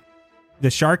saltwater? The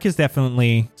shark is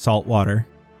definitely saltwater.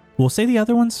 We'll say the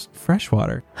other one's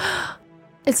freshwater.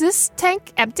 Is this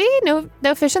tank empty? No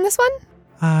fish in this one?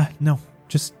 No,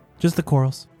 just the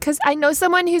corals. Because I know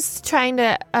someone who's trying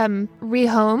to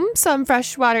rehome some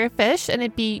freshwater fish, and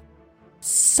it'd be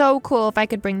so cool if I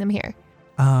could bring them here.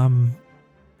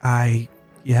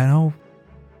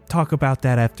 Talk about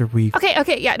that after we...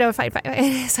 Okay, yeah, no, fine.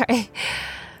 Sorry.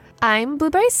 I'm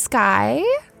Blueberry Sky.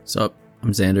 What's up?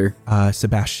 I'm Xander.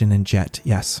 Sebastian and Jet,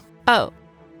 yes. Oh.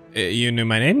 You knew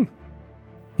my name?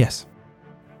 Yes.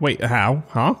 Wait, how?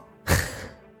 Huh?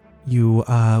 You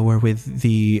were with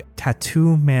the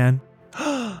tattoo man.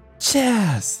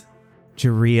 Chess!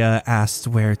 Jaria asked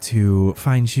where to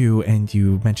find you, and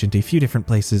you mentioned a few different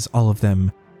places, all of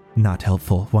them not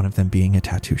helpful, one of them being a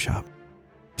tattoo shop.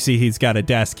 See, he's got a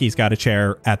desk, he's got a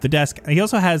chair at the desk. He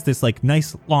also has this like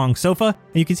nice long sofa,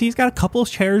 and you can see he's got a couple of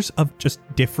chairs of just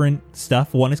different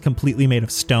stuff. One is completely made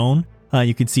of stone.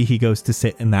 You can see he goes to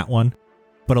sit in that one,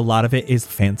 but a lot of it is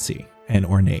fancy and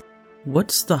ornate.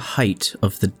 What's the height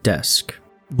of the desk?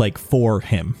 Like for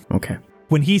him. Okay.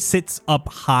 When he sits up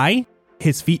high,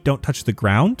 his feet don't touch the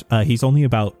ground. He's only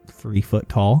about 3 foot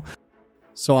tall.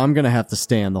 So I'm going to have to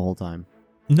stand the whole time.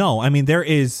 No, I mean, there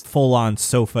is full-on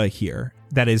sofa here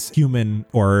that is human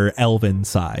or elven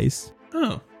size.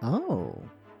 Oh.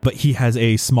 But he has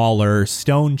a smaller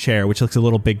stone chair, which looks a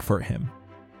little big for him.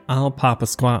 I'll pop a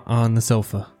squat on the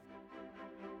sofa.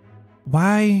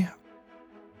 Why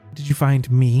did you find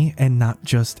me and not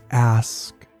just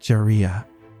ask Jaria?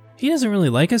 He doesn't really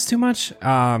like us too much. We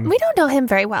don't know him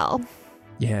very well.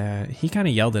 Yeah, he kind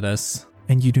of yelled at us.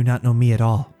 And you do not know me at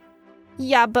all.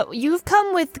 Yeah, but you've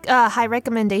come with high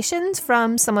recommendations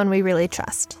from someone we really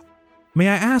trust. May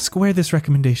I ask where this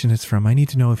recommendation is from? I need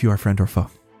to know if you are friend or foe.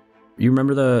 You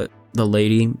remember the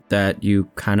lady that you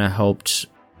kind of helped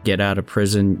get out of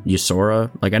prison,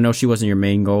 Ysora? Like, I know she wasn't your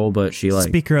main goal, but she like...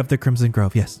 Speaker of the Crimson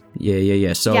Grove, yes.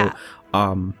 Yeah. So,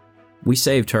 Yeah. We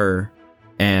saved her,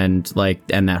 and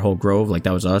that whole grove, like,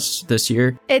 that was us this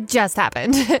year. It just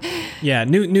happened. Yeah,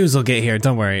 news will get here.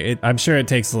 Don't worry. I'm sure it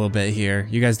takes a little bit here.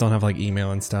 You guys don't have like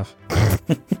email and stuff.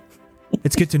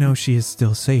 It's good to know she is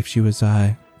still safe. She was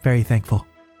very thankful.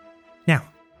 Now,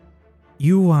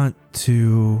 you want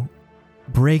to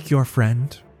break your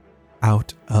friend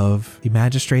out of the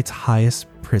magistrate's highest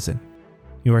prison.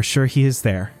 You are sure he is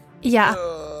there? Yeah.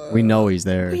 We know he's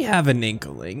there. We have an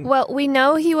inkling. Well, we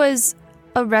know he was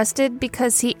arrested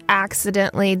because he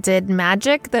accidentally did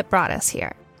magic that brought us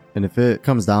here. And if it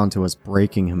comes down to us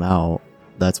breaking him out,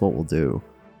 that's what we'll do.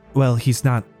 Well, he's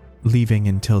not leaving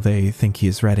until they think he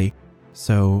is ready,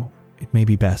 so it may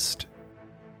be best.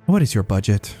 What is your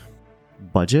budget?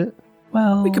 Budget?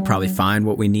 Well, We could probably find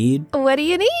what we need. What do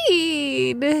you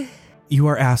need? You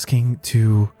are asking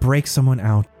to break someone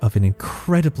out of an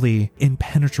incredibly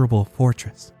impenetrable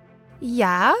fortress.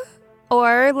 Yeah.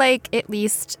 Or, like, at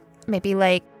least maybe,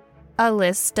 like, a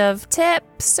list of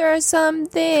tips or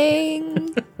something.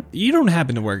 You don't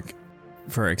happen to work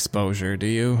for exposure, do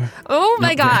you? Oh my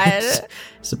No, god.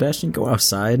 Sebastian, go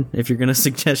outside if you're going to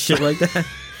suggest shit like that.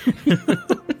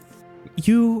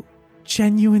 You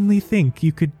genuinely think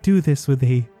you could do this with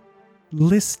a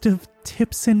list of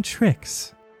tips and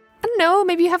tricks? I don't know,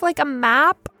 maybe you have like a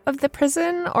map of the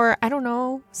prison or I don't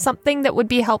know, something that would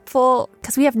be helpful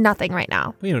because we have nothing right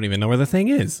now. We don't even know where the thing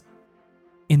is.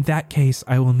 In that case,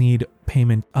 I will need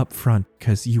payment up front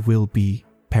because you will be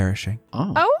perishing.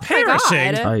 Oh, Oh Perishing?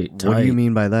 my god. tight. What do you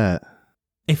mean by that?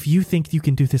 If you think you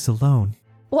can do this alone,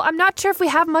 Well, I'm not sure if we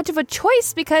have much of a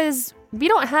choice because we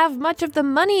don't have much of the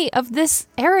money of this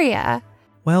area.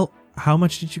 well, how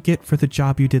much did you get for the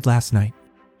job you did last night?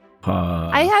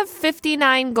 I have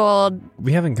 59 gold.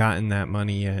 We haven't gotten that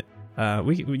money yet.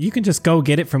 You can just go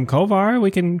get it from Kovar. We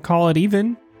can call it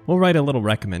even. We'll write a little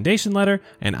recommendation letter,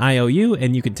 an IOU,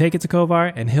 and you can take it to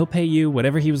Kovar, and he'll pay you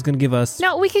whatever he was going to give us.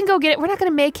 No, we can go get it. We're not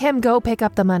going to make him go pick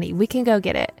up the money. We can go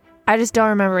get it. I just don't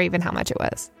remember even how much it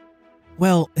was.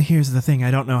 Well, here's the thing.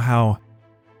 I don't know how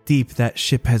deep that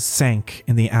ship has sank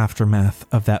in the aftermath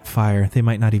of that fire. They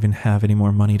might not even have any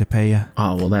more money to pay you.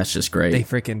 Oh, well, that's just great. They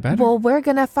freaking better. Well, we're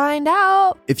going to find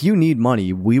out. If you need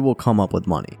money, we will come up with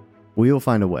money. We will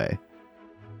find a way.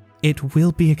 It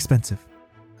will be expensive.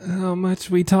 How much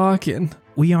we talking?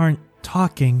 We aren't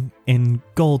talking in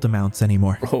gold amounts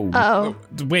anymore. Oh, Oh,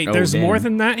 Wait, Oh, there's damn. more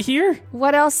than that here?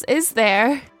 what else is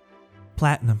there?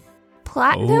 Platinum.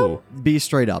 Platinum? Oh. Be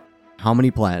straight up. How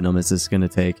many platinum is this going to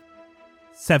take?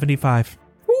 75.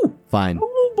 Fine.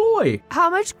 oh boy. How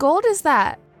much gold is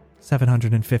that?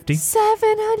 750.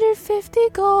 750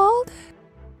 gold?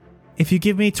 If you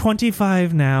give me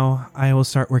 25 now, I will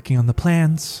start working on the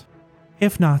plans.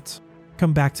 If not,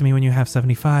 come back to me when you have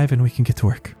 75 and we can get to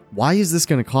work. Why is this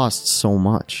going to cost so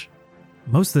much?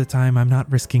 Most of the time, I'm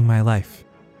not risking my life.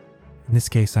 In this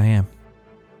case, I am.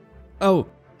 Oh,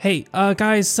 hey,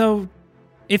 guys, so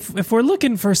if we're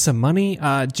looking for some money,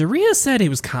 Jaria said he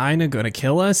was kind of going to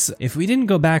kill us if we didn't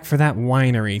go back for that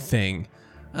winery thing.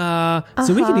 So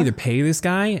we can either pay this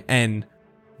guy and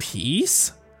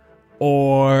peace,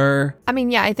 or... I mean,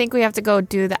 yeah, I think we have to go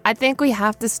do that. I think we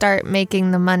have to start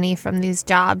making the money from these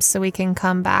jobs so we can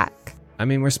come back. I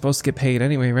mean, we're supposed to get paid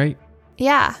anyway, right?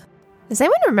 Yeah. Does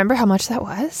anyone remember how much that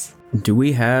was? Do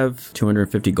we have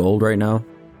 250 gold right now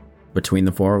between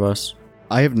the four of us?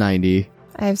 I have 90.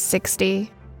 I have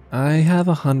 60. I have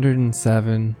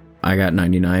 107. I got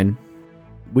 99.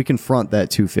 We can front that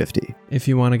 250. If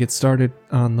you want to get started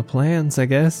on the plans, I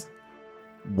guess.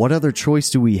 What other choice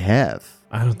do we have?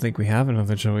 I don't think we have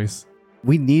another choice.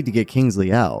 We need to get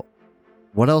Kingsley out.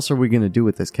 What else are we going to do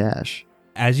with this cash?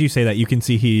 As you say that, you can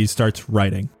see he starts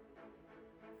writing.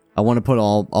 I want to put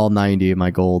all 90 of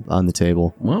my gold on the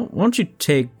table. Well, why don't you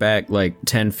take back like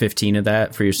 10, 15 of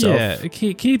that for yourself? Yeah,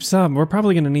 keep some. We're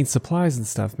probably going to need supplies and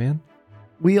stuff, man.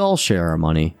 We all share our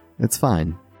money. It's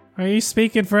fine. Are you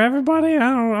speaking for everybody? I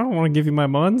don't want to give you my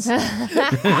muns.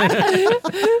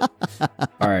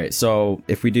 All right, so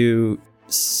if we do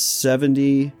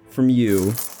 70 from you,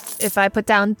 If I put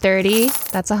down 30,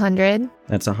 that's 100.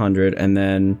 that's 100. And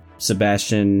then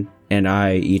Sebastian and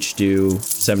I each do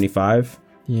 75.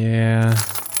 Yeah.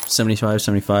 75,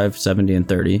 75, 70, and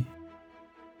 30.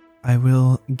 I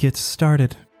will get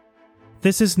started.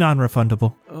 This is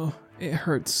non-refundable. Oh, it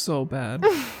hurts so bad.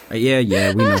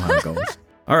 Yeah, we know how it goes.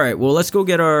 All right, well, let's go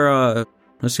get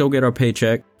our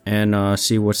paycheck and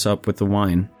see what's up with the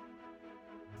wine.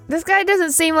 This guy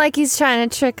doesn't seem like he's trying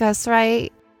to trick us,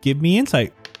 right? Give me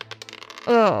insight.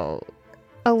 Oh,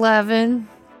 11.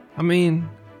 I mean,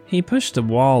 he pushed a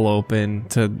wall open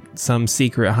to some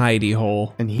secret hidey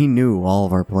hole. And he knew all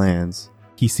of our plans.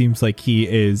 He seems like he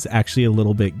is actually a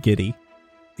little bit giddy.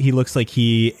 He looks like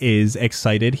he is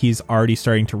excited. He's already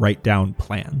starting to write down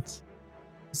plans.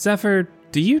 Zephyr,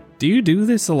 do you do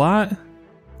this a lot?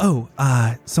 Oh,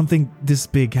 something this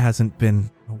big hasn't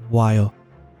been a while.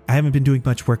 I haven't been doing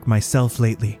much work myself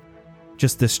lately.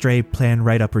 Just a stray plan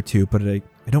write-up or two, but I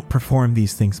don't perform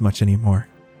these things much anymore.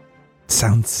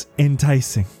 Sounds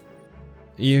enticing.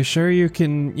 You sure you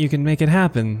can make it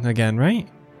happen again, right?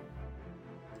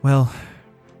 Well,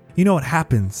 you know what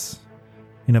happens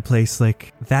in a place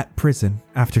like that prison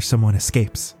after someone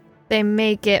escapes. They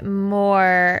make it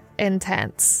more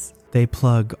intense. They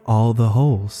plug all the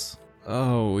holes.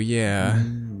 Oh, yeah.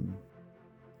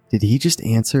 Did he just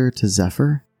answer to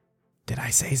Zephyr? Did I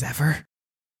say Zephyr?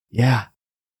 Yeah.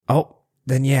 Oh,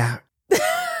 Then yeah.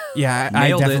 Yeah, I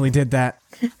Nailed it. definitely did that.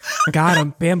 Got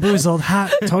him. Bamboozled.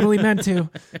 Hot. Totally meant to.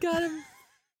 Got him.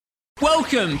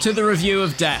 Welcome to the Review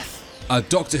of Death, a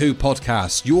Doctor Who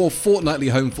podcast, your fortnightly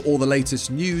home for all the latest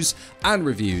news and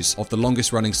reviews of the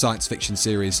longest running science fiction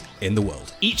series in the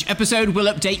world. Each episode will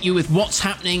update you with what's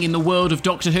happening in the world of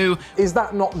Doctor Who. Is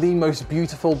that not the most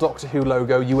beautiful Doctor Who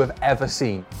logo you have ever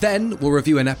seen? Then we'll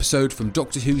review an episode from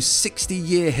Doctor Who's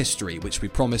 60-year history, which we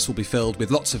promise will be filled with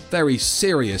lots of very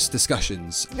serious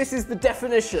discussions. This is the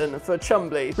definition for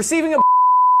Chumbly. Receiving a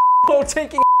or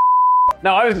taking a.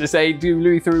 No, I was going to say, do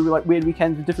Louis through like weird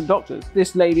weekends with different doctors.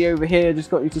 This lady over here just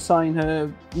got you to sign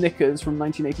her knickers from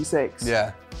 1986.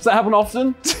 Yeah. Does that happen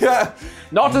often? Yeah.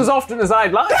 Not as often as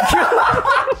I'd like.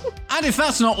 And if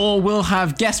that's not all, we'll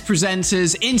have guest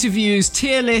presenters, interviews,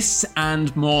 tier lists,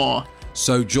 and more.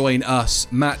 So join us,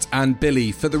 Matt and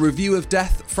Billy, for the Review of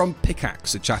Death from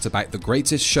Pickaxe, a chat about the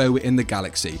greatest show in the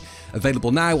galaxy.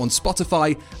 Available now on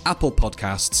Spotify, Apple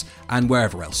Podcasts, and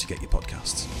wherever else you get your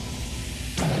podcasts.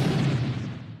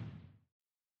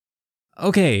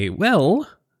 Okay, well,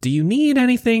 do you need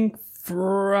anything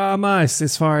from us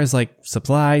as far as like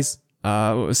supplies,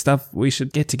 stuff we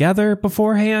should get together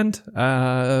beforehand?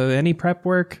 Any prep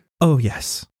work? Oh,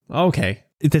 yes. Okay.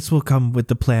 This will come with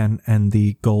the plan, and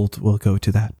the gold will go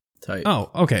to that. Tight. Oh,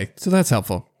 okay. So that's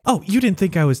helpful. Oh, you didn't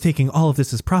think I was taking all of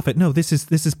this as profit? No, this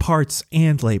is parts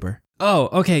and labor. Oh,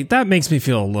 okay. That makes me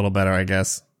feel a little better, I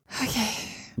guess. Okay.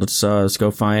 Let's go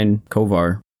find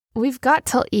Kovar. We've got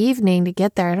till evening to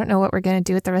get there. I don't know what we're going to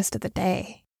do with the rest of the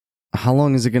day. How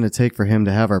long is it going to take for him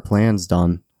to have our plans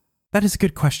done? That is a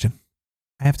good question.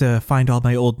 I have to find all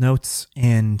my old notes,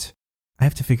 and I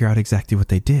have to figure out exactly what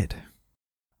they did.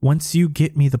 Once you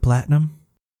get me the platinum,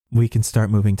 we can start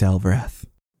moving to Elverath.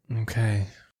 Okay.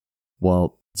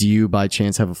 Well, do you by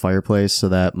chance have a fireplace so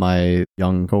that my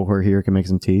young cohort here can make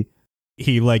some tea?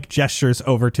 He gestures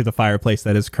over to the fireplace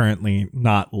that is currently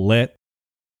not lit.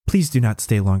 Please do not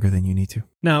stay longer than you need to.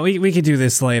 No, we could do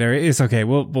this later. It's okay.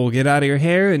 We'll get out of your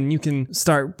hair and you can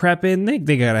start prepping.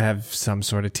 They gotta have some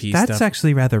sort of tea stuff. That's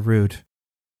actually rather rude.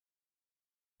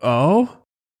 Oh?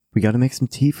 We got to make some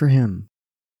tea for him.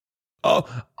 Oh,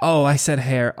 I said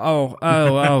hair. Oh,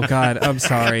 God. I'm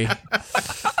sorry. For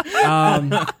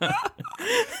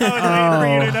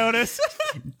you to notice.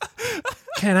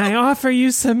 Can I offer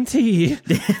you some tea?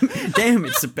 Damn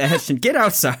it, Sebastian. Get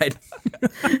outside.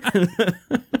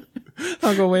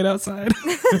 I'll go wait outside.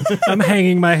 I'm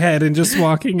hanging my head and just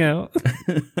walking out.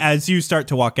 As you start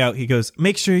to walk out, he goes,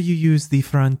 make sure you use the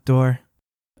front door.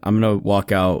 I'm going to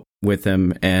walk out with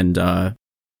him and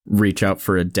reach out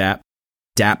for a dap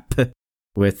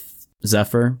with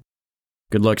Zephyr.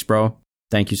 Good looks, bro.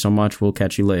 Thank you so much. We'll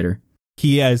catch you later.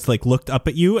 He has looked up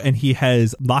at you, and he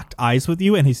has locked eyes with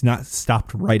you, and he's not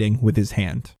stopped writing with his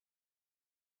hand.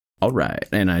 All right.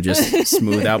 And I just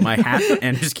smooth out my hat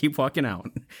and just keep walking out.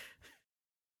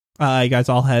 You guys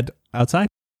all head outside.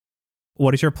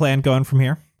 What is your plan going from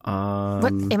here?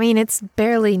 What? I mean, it's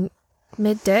barely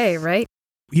midday, right?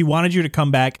 He wanted you to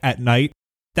come back at night.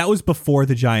 That was before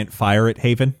the giant fire at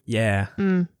Haven. Yeah.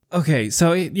 Okay,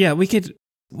 so yeah, we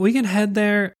can head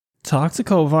there, talk to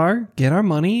Kovar, get our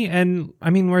money, and I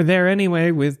mean, we're there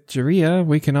anyway with Jaria.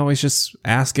 We can always just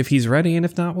ask if he's ready, and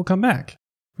if not, we'll come back.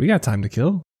 We got time to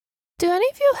kill. Do any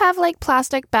of you have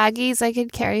plastic baggies I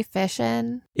could carry fish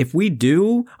in? If we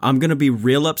do, I'm going to be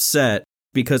real upset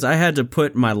because I had to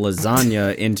put my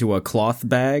lasagna into a cloth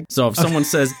bag. So if someone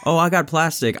says, "Oh, I got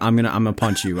plastic," I'm gonna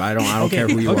punch you. I don't care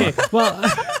who you are.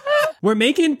 Well, we're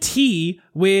making tea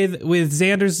with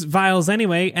Xander's vials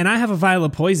anyway, and I have a vial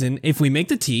of poison. If we make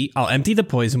the tea, I'll empty the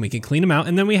poison, we can clean them out,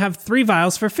 and then we have 3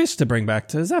 vials for fish to bring back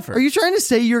to Zephyr. Are you trying to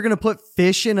say you're going to put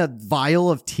fish in a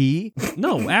vial of tea?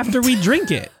 No, after we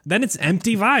drink it. Then it's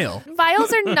empty vial.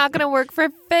 Vials are not going to work for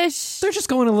fish. They're just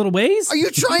going a little ways. Are you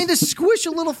trying to squish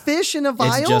a little fish in a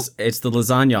vial? It's the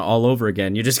lasagna all over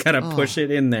again. You just gotta push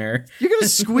it in there. You're going to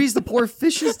squeeze the poor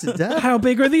fishes to death. How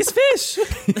big are these fish?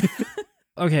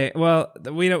 Okay, well,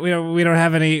 we don't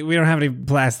have any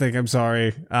plastic, I'm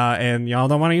sorry. And y'all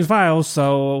don't want to use vials,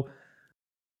 so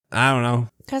I don't know.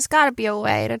 There's got to be a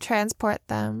way to transport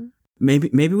them. Maybe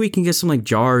we can get some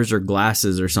jars or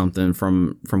glasses or something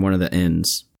from one of the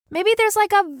inns. Maybe there's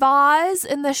a vase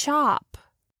in the shop.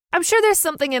 I'm sure there's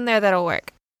something in there that'll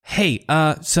work. Hey,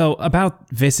 so about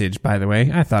Visage, by the way,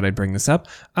 I thought I'd bring this up.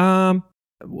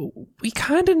 We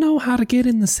kind of know how to get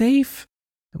in the safe.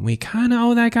 And we kind of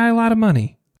owe that guy a lot of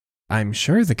money. I'm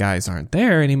sure the guys aren't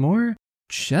there anymore.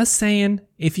 Just saying,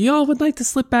 if y'all would like to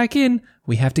slip back in,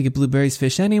 we have to get Blueberry's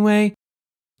fish anyway.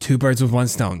 2 birds with 1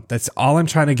 stone. That's all I'm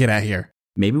trying to get at here.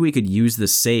 Maybe we could use the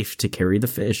safe to carry the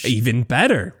fish. Even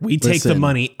better. We take the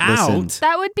money out.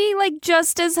 That would be like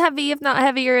just as heavy, if not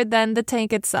heavier, than the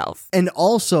tank itself. And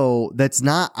also, that's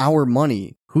not our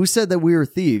money. Who said that we were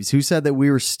thieves? Who said that we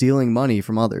were stealing money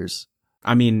from others?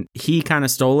 I mean, he kind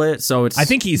of stole it, so it's... I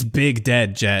think he's big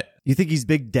dead, Jet. You think he's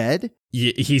big dead?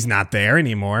 He's not there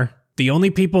anymore. The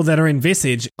only people that are in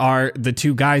Visage are the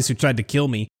 2 guys who tried to kill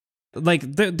me. Like,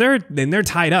 they're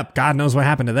tied up. God knows what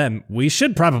happened to them. We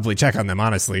should probably check on them,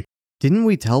 honestly. Didn't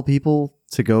we tell people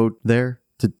to go there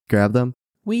to grab them?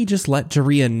 We just let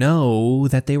Jaria know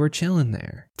that they were chilling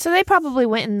there. So they probably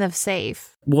went in the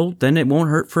safe. Well, then it won't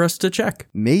hurt for us to check.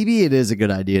 Maybe it is a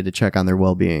good idea to check on their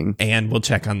well-being. And we'll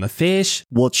check on the fish.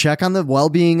 We'll check on the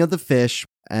well-being of the fish,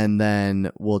 and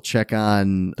then we'll check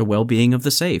on... the well-being of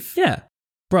the safe. Yeah.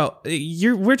 Bro,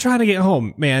 we're trying to get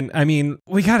home, man. I mean,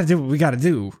 we gotta do what we gotta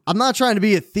do. I'm not trying to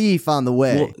be a thief on the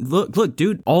way. Well, look,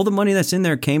 dude, all the money that's in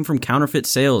there came from counterfeit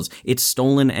sales. It's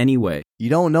stolen anyway. You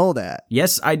don't know that.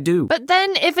 Yes, I do. But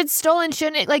then if it's stolen,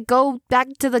 shouldn't it like go back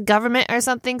to the government or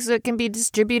something so it can be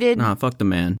distributed? Nah, fuck the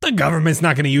man. The government's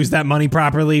not gonna use that money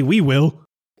properly. We will.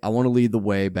 I want to lead the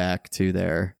way back to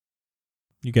there.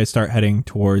 You guys start heading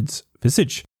towards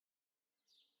Visage.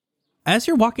 As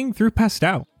you're walking through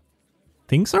Pastel,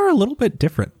 things are a little bit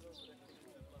different.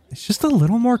 It's just a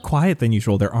little more quiet than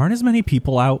usual. There aren't as many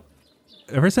people out.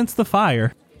 Ever since the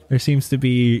fire, there seems to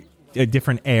be a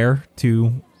different air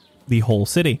to the whole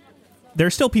city. There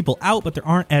are still people out, but there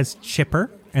aren't as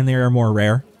chipper, and they are more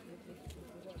rare.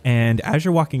 And as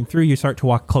you're walking through, you start to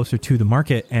walk closer to the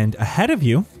market, and ahead of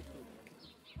you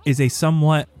is a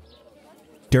somewhat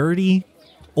dirty,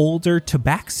 older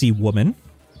tabaxi woman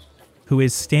who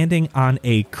is standing on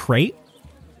a crate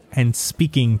and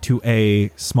speaking to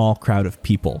a small crowd of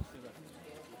people.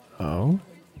 Oh?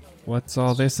 What's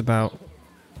all this about?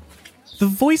 The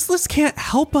voiceless can't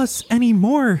help us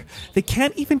anymore. They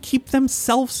can't even keep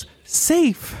themselves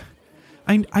safe.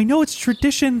 I know it's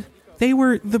tradition. They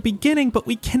were the beginning, but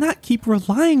we cannot keep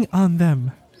relying on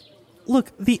them.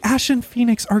 Look, the Ashen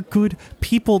Phoenix are good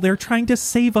people. They're trying to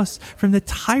save us from the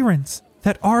tyrants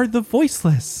that are the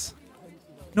voiceless.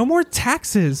 No more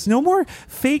taxes, no more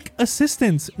fake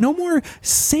assistance, no more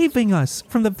saving us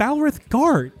from the Valorith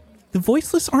Guard. The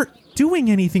voiceless aren't doing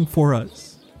anything for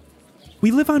us. We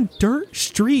live on dirt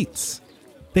streets.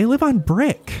 They live on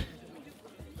brick.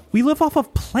 We live off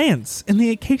of plants and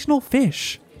the occasional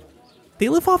fish. They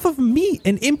live off of meat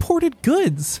and imported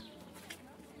goods.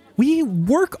 We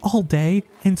work all day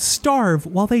and starve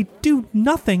while they do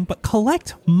nothing but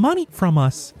collect money from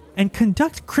us and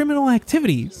conduct criminal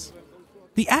activities.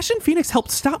 The Ashen Phoenix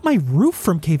helped stop my roof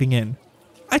from caving in.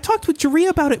 I talked with Jaria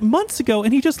about it months ago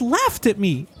and he just laughed at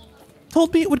me.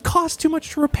 Told me it would cost too much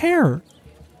to repair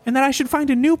and that I should find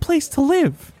a new place to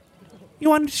live. He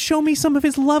wanted to show me some of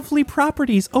his lovely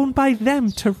properties owned by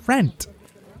them to rent.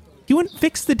 He wouldn't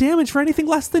fix the damage for anything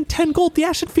less than 10 gold. The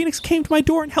Ashen Phoenix came to my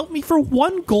door and helped me for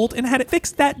 1 gold and had it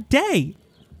fixed that day.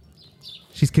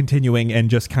 She's continuing and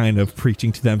just kind of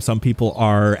preaching to them. Some people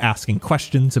are asking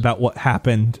questions about what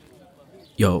happened.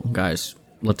 Yo, guys,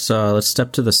 let's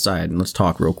step to the side and let's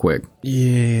talk real quick.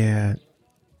 Yeah.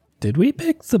 Did we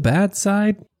pick the bad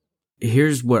side?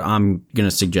 Here's what I'm going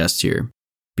to suggest here,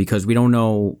 because we don't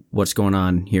know what's going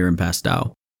on here in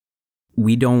Pastel.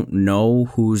 We don't know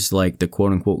who's like the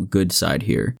quote unquote good side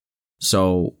here.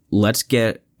 So let's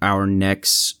get our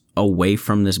necks away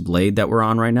from this blade that we're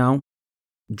on right now.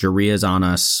 Jaria's on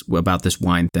us about this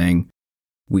wine thing.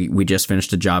 We just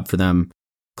finished a job for them.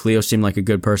 Cleo seemed like a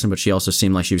good person, but she also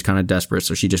seemed like she was kind of desperate,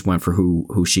 so she just went for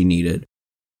who she needed.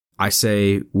 I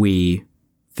say we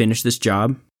finish this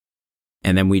job,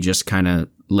 and then we just kind of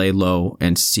lay low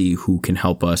and see who can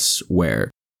help us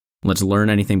where. Let's learn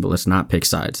anything, but let's not pick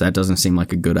sides. That doesn't seem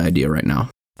like a good idea right now.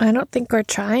 I don't think we're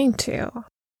trying to.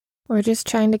 We're just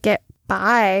trying to get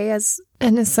by as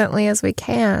innocently as we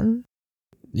can.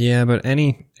 Yeah, but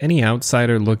any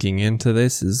outsider looking into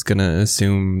this is gonna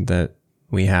assume that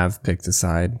we have picked a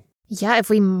side. Yeah, if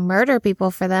we murder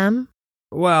people for them.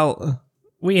 Well,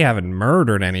 we haven't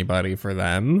murdered anybody for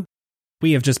them.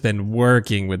 We have just been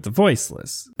working with the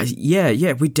voiceless.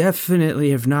 Yeah, we definitely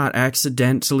have not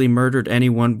accidentally murdered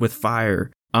anyone with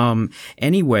fire.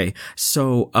 Anyway,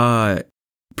 so,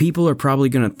 people are probably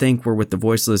going to think we're with the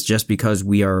voiceless just because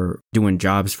we are doing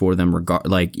jobs for them.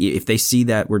 Like, if they see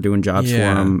that we're doing jobs for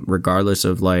them, regardless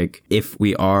of, like, if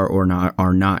we are or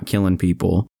not killing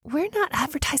people. We're not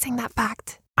advertising that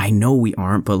fact. I know we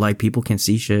aren't, but, like, people can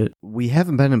see shit. We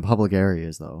haven't been in public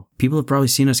areas, though. People have probably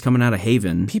seen us coming out of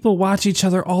Haven. People watch each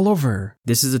other all over.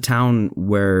 This is a town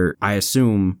where I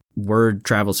assume word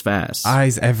travels fast.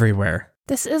 Eyes everywhere.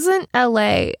 This isn't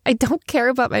LA. I don't care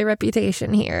about my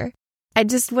reputation here. I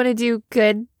just want to do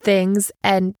good things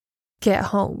and get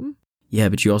home. Yeah,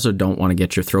 but you also don't want to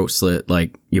get your throat slit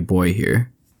like your boy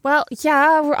here. Well,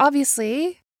 yeah,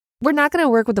 we're not going to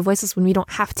work with the Voiceless when we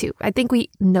don't have to. I think we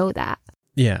know that.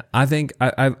 Yeah, I think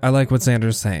I like what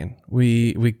Xander's saying.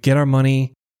 We get our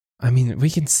money. I mean, we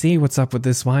can see what's up with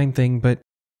this wine thing, but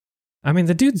I mean,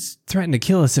 the dude's threatened to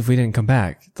kill us if we didn't come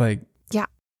back. Like, yeah.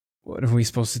 What are we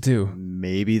supposed to do?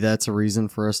 Maybe that's a reason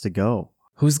for us to go.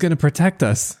 Who's going to protect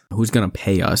us? Who's going to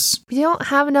pay us? We don't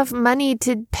have enough money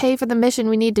to pay for the mission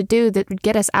we need to do that would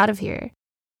get us out of here.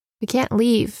 We can't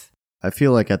leave. I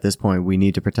feel like at this point, we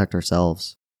need to protect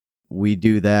ourselves. We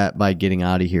do that by getting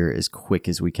out of here as quick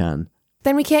as we can.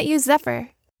 Then we can't use Zephyr.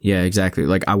 Yeah, exactly.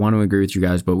 Like, I want to agree with you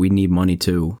guys, but we need money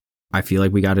too. I feel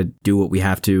like we got to do what we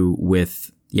have to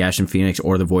with Yash and Phoenix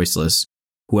or the Voiceless.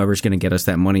 Whoever's going to get us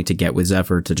that money to get with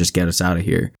Zephyr to just get us out of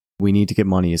here. We need to get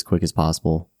money as quick as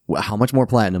possible. How much more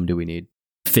platinum do we need?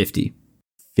 50.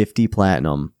 50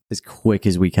 platinum as quick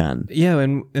as we can. Yeah,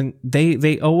 and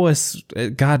they owe us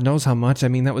God knows how much. I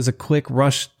mean, that was a quick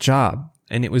rush job,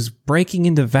 and it was breaking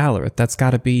into Valorant. That's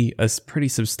got to be a pretty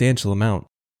substantial amount.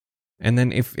 And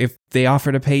then if they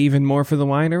offer to pay even more for the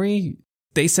winery,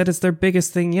 they said it's their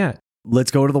biggest thing yet.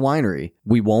 Let's go to the winery.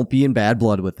 We won't be in bad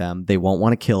blood with them. They won't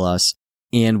want to kill us,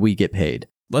 and we get paid.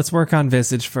 Let's work on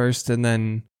Visage first, and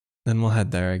then we'll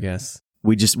head there, I guess.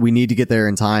 We need to get there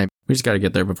in time. We just got to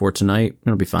get there before tonight.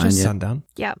 It'll be fine. Just sundown.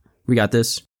 Yeah. We got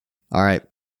this. All right.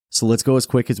 So let's go as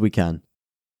quick as we can.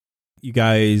 You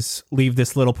guys leave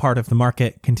this little part of the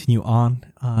market, continue on,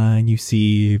 and you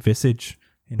see Visage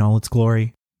in all its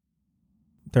glory.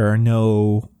 There are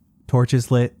no torches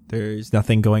lit. There's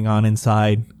nothing going on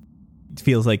inside. It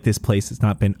feels like this place has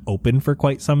not been open for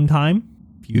quite some time.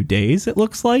 A few days, it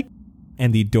looks like.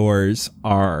 And the doors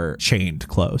are chained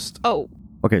closed. Oh.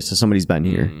 Okay, so somebody's been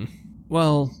here.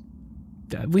 Well,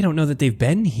 we don't know that they've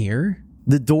been here.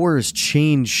 The door is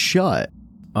chained shut.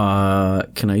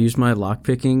 Can I use my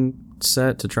lockpicking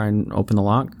set to try and open the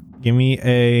lock? Give me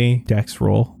a dex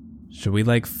roll. Should we,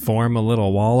 form a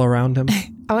little wall around him?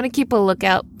 I want to keep a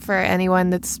lookout for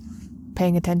anyone that's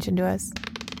paying attention to us.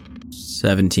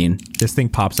 17. This thing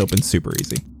pops open super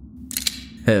easy.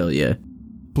 Hell yeah.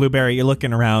 Blueberry, you're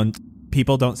looking around.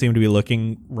 People don't seem to be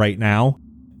looking right now.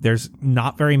 There's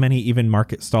not very many even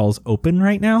market stalls open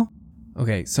right now.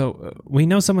 Okay, so we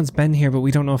know someone's been here, but we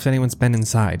don't know if anyone's been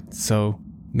inside. So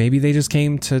maybe they just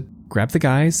came to grab the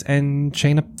guys and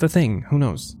chain up the thing. Who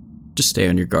knows? Just stay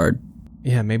on your guard.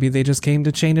 Yeah, maybe they just came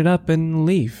to chain it up and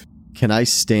leave. Can I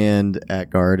stand at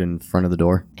guard in front of the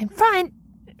door? In front.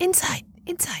 Inside.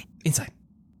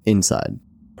 Inside.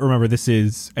 Remember, this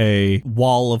is a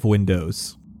wall of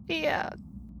windows. Yeah.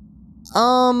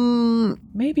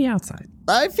 Maybe outside.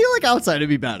 I feel like outside would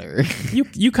be better.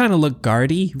 You kind of look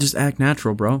guardy. Just act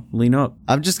natural, bro. Lean up.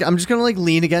 I'm just gonna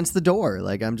lean against the door.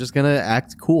 I'm just gonna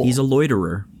act cool. He's a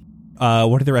loiterer.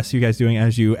 What are the rest of you guys doing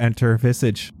as you enter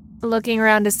Visage? Looking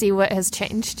around to see what has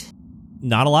changed.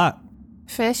 Not a lot.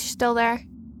 Fish still there?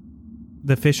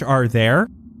 The fish are there,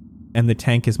 and the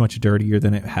tank is much dirtier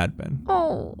than it had been.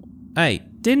 Oh. Hey,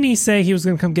 didn't he say he was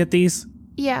going to come get these?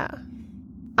 Yeah.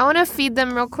 I want to feed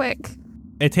them real quick.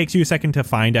 It takes you a second to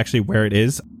find actually where it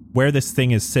is. Where this thing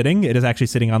is sitting, it is actually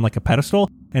sitting on a pedestal,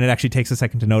 and it actually takes a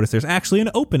second to notice there's actually an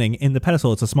opening in the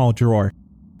pedestal. It's a small drawer.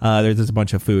 There's a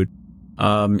bunch of food.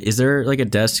 Is there a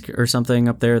desk or something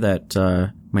up there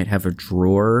that might have a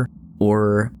drawer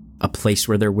or a place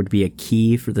where there would be a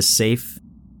key for the safe?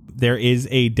 There is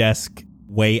a desk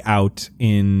way out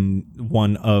in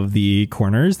one of the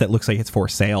corners that looks like it's for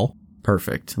sale.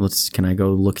 Perfect. Can I go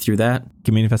look through that?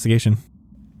 Give me an investigation.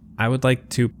 I would like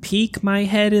to peek my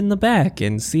head in the back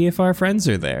and see if our friends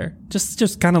are there.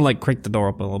 Just kind of creak the door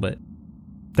up a little bit.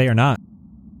 They are not.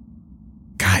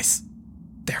 Guys,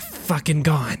 they're fucking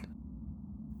gone.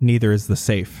 Neither is the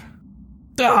safe.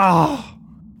 Oh!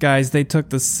 Guys, they took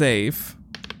the safe.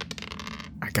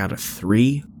 I got a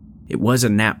 3. It was a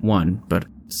nat 1, but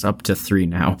it's up to 3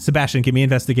 now. Sebastian, give me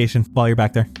investigation while you're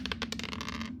back there.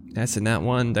 That's a nat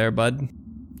 1 there, bud.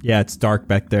 Yeah, it's dark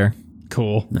back there.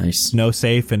 Cool. Nice. No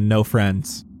safe and no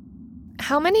friends.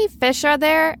 How many fish are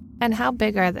there, and how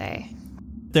big are they?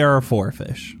 There are 4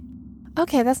 fish.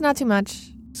 Okay, that's not too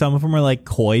much. Some of them are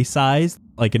koi sized,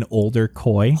 like an older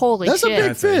koi. Holy That's shit. a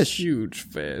big fish. A huge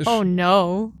fish. Oh,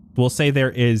 no. We'll say there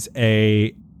is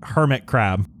a hermit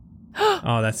crab.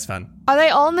 Oh, that's fun. Are they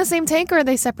all in the same tank, or are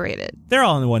they separated? They're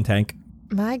all in one tank.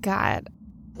 My God.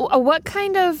 What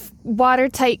kind of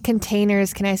watertight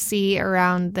containers can I see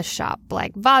around the shop?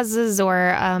 Like vases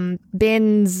or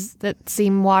bins that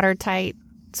seem watertight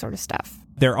sort of stuff?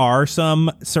 There are some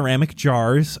ceramic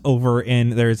jars over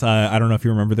there's I don't know if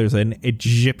you remember, there's an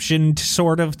Egyptian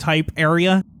sort of type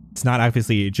area. It's not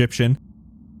obviously Egyptian,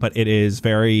 but it is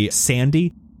very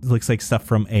sandy. It looks like stuff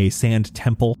from a sand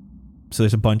temple. So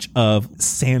there's a bunch of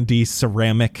sandy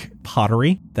ceramic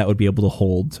pottery that would be able to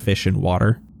hold fish in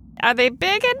water. Are they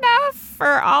big enough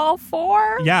for all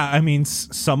 4? Yeah, I mean,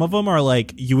 some of them are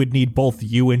like you would need both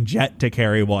you and Jet to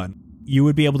carry one. You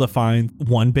would be able to find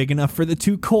one big enough for the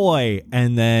 2 koi,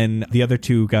 and then the other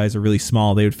 2 guys are really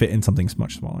small. They would fit in something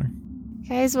much smaller.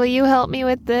 Guys, will you help me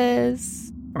with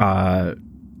this? I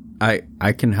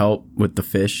can help with the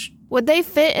fish. Would they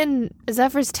fit in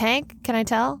Zephyr's tank? Can I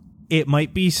tell? It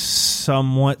might be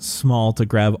somewhat small to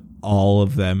grab all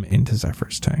of them into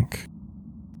Zephyr's tank.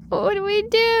 What do we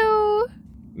do?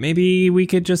 Maybe we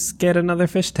could just get another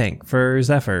fish tank for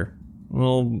Zephyr.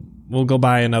 We'll go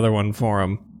buy another one for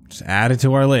him. Just add it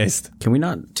to our list. Can we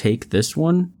not take this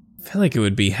one? I feel like it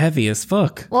would be heavy as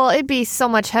fuck. Well, it'd be so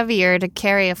much heavier to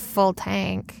carry a full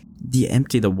tank. You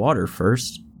empty the water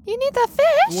first. You need the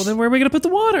fish. Well, then where are we going to put the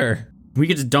water? We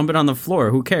could just dump it on the floor.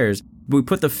 Who cares? We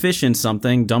put the fish in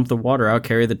something, dump the water out,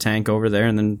 carry the tank over there,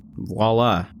 and then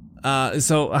voila.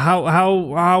 So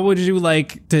how would you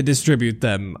like to distribute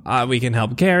them? We can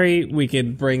help carry. We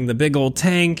could bring the big old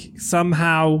tank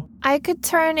somehow. I could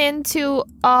turn into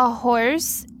a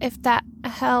horse if that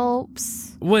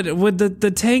helps. Would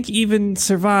the tank even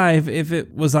survive if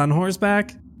it was on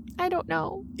horseback? I don't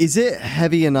know. Is it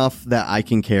heavy enough that I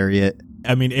can carry it?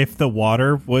 I mean, if the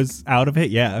water was out of it,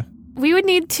 yeah. We would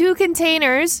need 2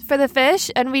 containers for the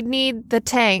fish, and we'd need the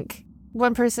tank.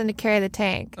 1 person to carry the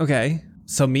tank. Okay.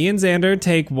 So me and Xander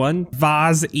take 1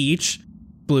 vase each.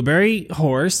 Blueberry,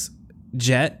 horse,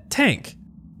 Jet, tank.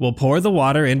 We'll pour the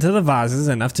water into the vases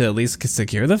enough to at least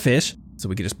secure the fish. So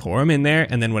we can just pour them in there,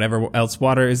 and then whatever else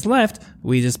water is left,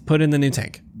 we just put in the new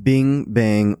tank. Bing,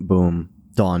 bang, boom.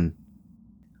 Done.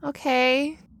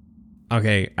 Okay.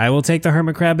 Okay, I will take the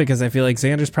hermit crab because I feel like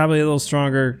Xander's probably a little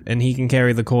stronger, and he can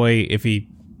carry the koi if he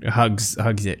hugs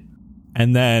it.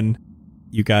 And then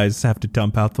you guys have to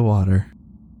dump out the water.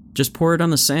 Just pour it on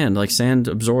the sand, like sand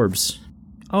absorbs.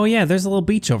 Oh yeah, there's a little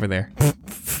beach over there.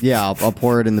 Yeah, I'll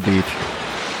pour it in the beach.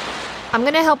 I'm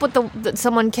going to help with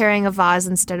someone carrying a vase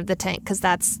instead of the tank, because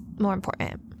that's more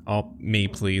important. Oh, me,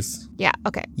 please. Yeah,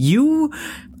 okay.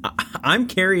 I'm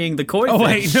carrying the koi fish. Oh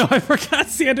wait, no, I forgot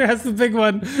Xander has the big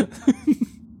one.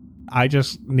 I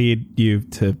just need you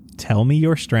to tell me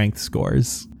your strength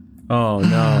scores. Oh,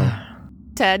 no.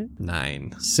 10.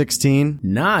 9. 16.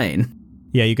 9.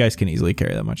 Yeah, you guys can easily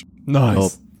carry that much. Nice.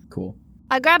 Oh. Cool.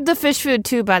 I grabbed the fish food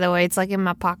too, by the way. It's like in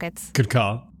my pockets. Good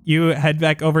call. You head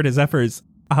back over to Zephyr's.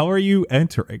 How are you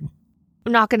entering?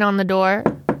 I'm knocking on the door.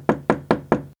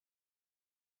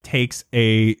 Takes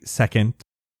a second,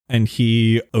 and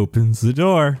he opens the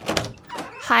door.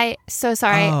 Hi, so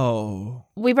sorry. Oh.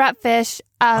 We brought fish.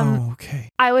 Okay.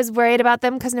 I was worried about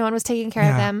them because no one was taking care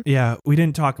of them. Yeah, we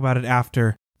didn't talk about it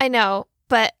after. I know,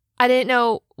 but I didn't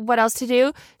know what else to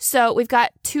do. So we've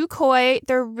got 2 koi.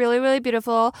 They're really, really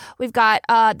beautiful. We've got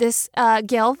this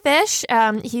gill fish.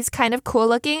 He's kind of cool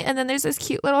looking. And then there's this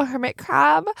cute little hermit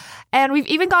crab. And we've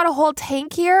even got a whole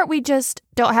tank here. We just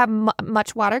don't have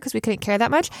much water because we couldn't carry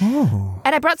that much. Oh.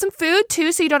 And I brought some food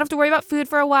too, so you don't have to worry about food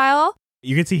for a while.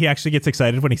 You can see he actually gets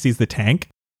excited when he sees the tank.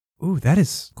 Ooh, that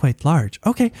is quite large.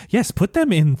 Okay, yes, put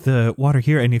them in the water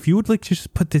here. And if you would like to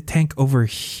just put the tank over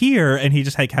here, and he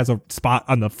just like has a spot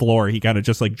on the floor, he kind of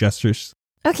just like gestures.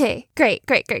 Okay, great.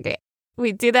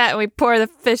 We do that and we pour the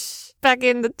fish back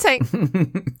in the tank.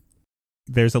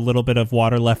 There's a little bit of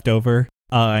water left over,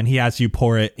 and he has you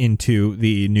pour it into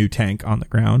the new tank on the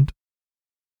ground.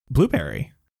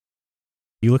 Blueberry,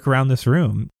 you look around this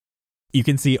room. You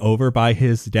can see over by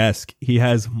his desk, he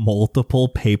has multiple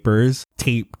papers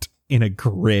taped in a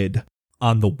grid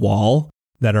on the wall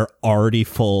that are already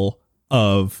full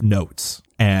of notes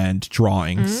and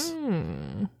drawings.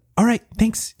 All right,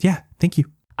 thanks. Yeah, thank you.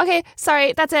 Okay,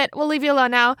 sorry, that's it. We'll leave you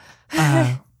alone now. Do you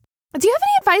have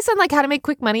any advice on like how to make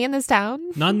quick money in this town?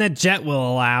 None that Jet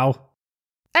will allow.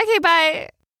 Okay, bye.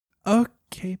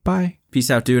 Okay, bye.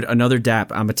 Peace out, dude. Another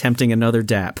dap. I'm attempting another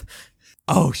dap.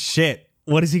 Oh, shit.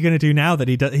 What is he going to do now that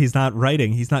he's not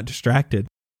writing? He's not distracted.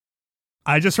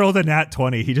 I just rolled a nat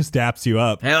 20. He just daps you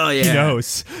up. Hell yeah. He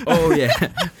knows. Oh, yeah.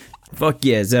 Fuck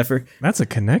yeah, Zephyr. That's a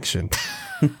connection.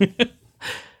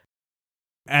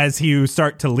 As you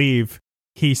start to leave,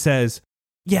 he says,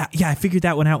 yeah, I figured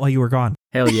that one out while you were gone.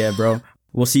 Hell yeah, bro.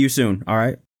 We'll see you soon, all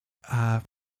right?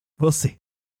 We'll see.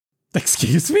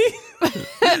 Excuse me?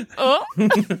 Oh.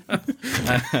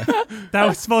 That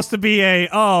was supposed to be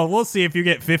we'll see if you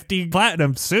get 50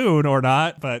 platinum soon or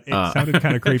not, but it sounded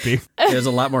kind of creepy. It was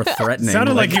a lot more threatening.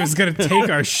 Sounded like he was going to take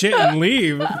our shit and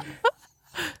leave.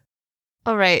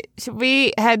 All right. Should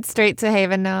we head straight to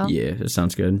Haven now? Yeah, it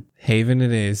sounds good. Haven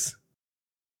it is.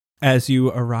 As you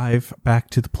arrive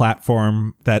back to the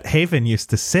platform that Haven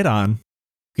used to sit on,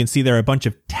 you can see there are a bunch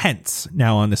of tents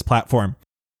now on this platform.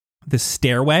 The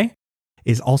stairway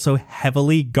is also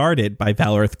heavily guarded by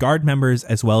Valorith Guard members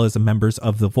as well as the members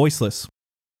of the Voiceless.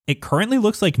 It currently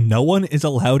looks like no one is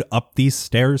allowed up these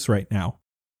stairs right now.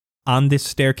 On this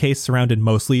staircase, surrounded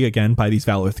mostly again by these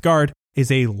Valorith Guard,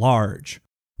 is a large,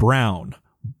 brown,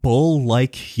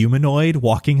 bull-like humanoid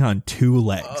walking on 2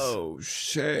 legs. Oh,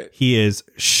 shit. He is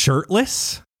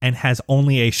shirtless and has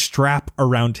only a strap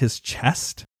around his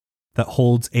chest that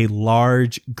holds a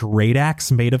large great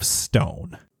axe made of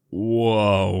stone.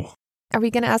 Whoa. Are we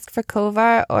going to ask for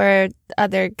Kovar or the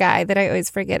other guy that I always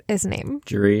forget his name?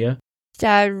 Jiria?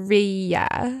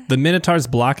 Jaria. The Minotaur's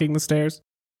blocking the stairs?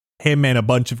 Him and a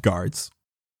bunch of guards.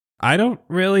 I don't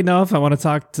really know if I want to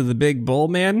talk to the big bull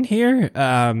man here.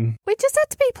 We just have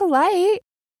to be polite.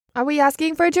 Are we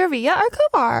asking for Jaria or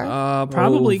Kovar?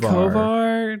 Probably Kovar.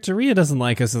 Kovar. Jaria doesn't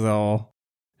like us at all.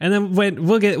 And then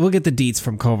we'll get the deets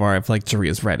from Kovar if like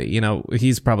Jaria's ready. You know,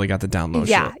 he's probably got the down low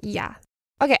shit. Yeah.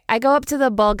 Okay, I go up to the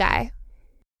bull guy.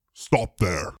 Stop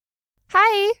there.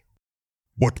 Hi.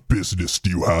 What business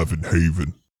do you have in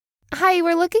Haven? Hi,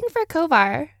 we're looking for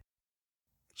Kovar.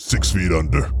 6 feet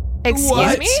under.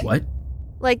 Excuse me? What?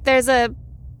 Like there's a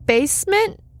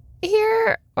basement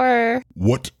here or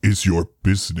What is your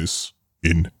business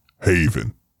in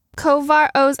Haven? Kovar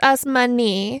owes us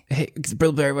money. Hey,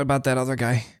 Billberry, what about that other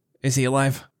guy? Is he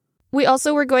alive? We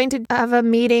also were going to have a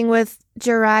meeting with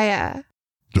Jiraiya.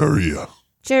 Daria,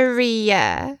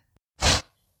 Jaria.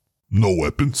 no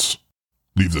weapons.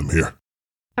 Leave them here.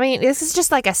 I mean, this is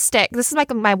just like a stick. This is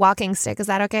like my walking stick. Is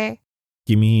that okay?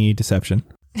 Give me deception.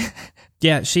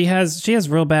 Yeah, she has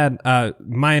real bad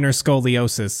minor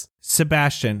scoliosis.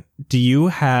 Sebastian, do you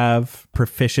have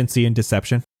proficiency in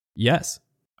deception? Yes.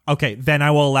 Okay, then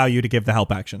I will allow you to give the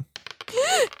help action.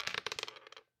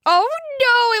 Oh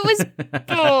no,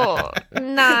 it was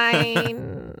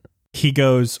 9. He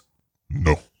goes,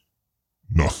 No.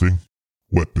 Nothing.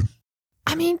 Weapon.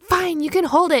 I mean, fine, you can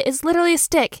hold it. It's literally a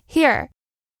stick. Here.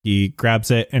 he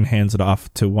grabs it and hands it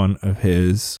off to one of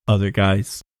his other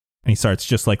guys. And he starts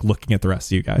just like looking at the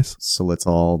rest of you guys. So let's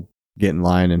all get in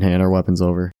line and hand our weapons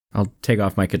over. I'll take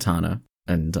off my katana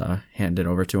and hand it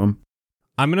over to him.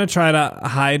 I'm going to try to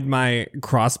hide my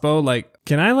crossbow. Like,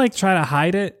 can I like try to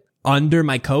hide it under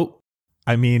my coat?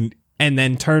 I mean, and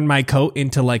then turn my coat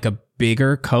into like a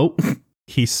bigger coat?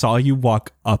 He saw you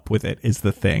walk up with it is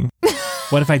the thing.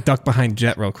 What if I duck behind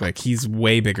Jet real quick? He's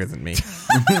way bigger than me.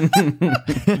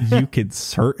 You could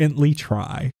certainly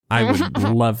try. I would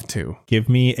love to. Give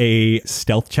me a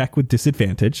stealth check with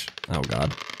disadvantage. Oh,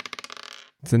 God.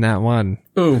 It's in that one.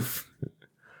 Oof.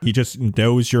 He just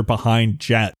knows you're behind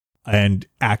Jet and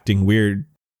acting weird.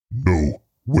 No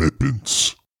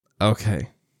weapons. Okay.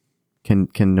 Can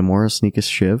Namora sneak a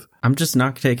shiv? I'm just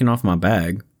not taking off my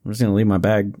bag. I'm just going to leave my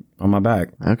bag on my back.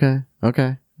 Okay. All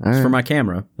It's right. for my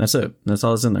camera. That's it. That's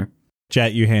all that's in there.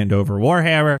 Jet, you hand over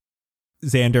Warhammer.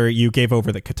 Xander, you gave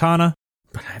over the katana.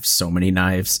 But I have so many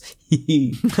knives.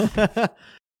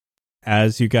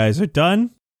 As you guys are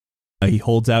done, he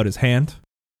holds out his hand.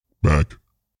 Bag.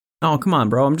 Oh, come on,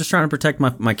 bro. I'm just trying to protect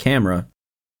my camera.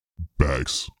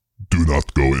 Bags. Do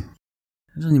not go in.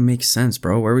 That doesn't even make sense,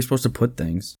 bro. Where are we supposed to put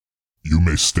things? You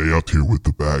may stay out here with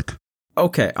the bag.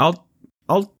 Okay, I'll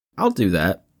do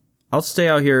that. I'll stay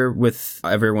out here with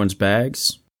everyone's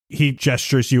bags. He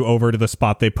gestures you over to the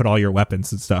spot they put all your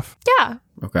weapons and stuff. Yeah,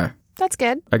 Okay, that's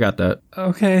good. I got that.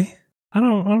 Okay. I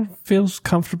don't feel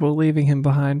comfortable leaving him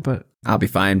behind, but I'll be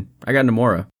fine. I got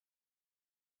Namora.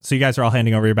 So you guys are all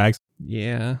handing over your bags.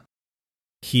 yeah.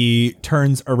 He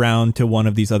turns around to one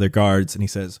of these other guards and he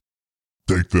says,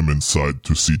 Take them inside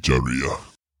to see Jaria.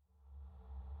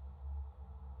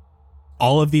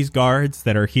 all of these guards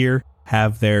that are here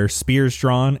have their spears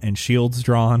drawn and shields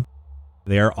drawn.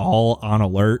 They're all on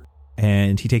alert.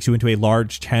 And he takes you into a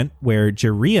large tent where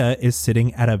Jaria is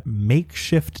sitting at a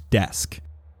makeshift desk.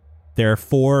 There are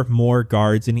 4 more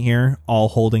guards in here, all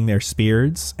holding their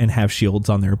spears and have shields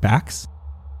on their backs.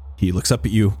 He looks up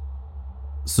at you.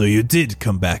 So you did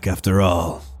come back after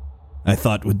all. I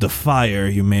thought with the fire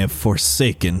you may have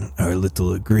forsaken our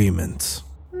little agreement.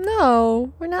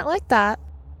 No, we're not like that.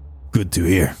 Good to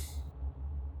hear.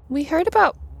 We heard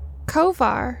about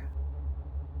Kovar.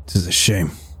 It is a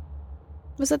shame.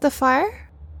 Was it the fire?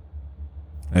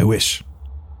 I wish.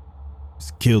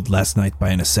 Was killed last night by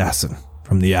an assassin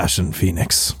from the Ashen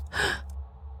Phoenix.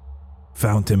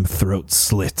 Found him throat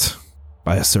slit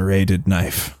by a serrated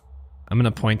knife. I'm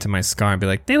gonna point to my scar and be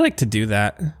like, they like to do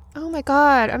that. Oh my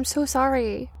god, I'm so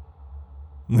sorry.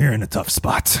 We're in a tough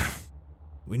spot.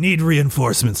 We need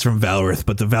reinforcements from Valorith,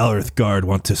 but the Valorith Guard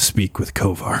want to speak with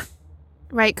Kovar.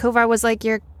 Right, Kovar was like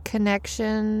your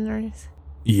connection or...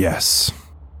 Yes.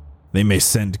 They may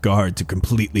send Guard to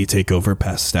completely take over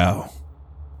Pastau.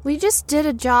 We just did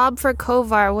a job for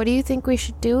Kovar. What do you think we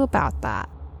should do about that?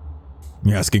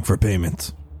 You're asking for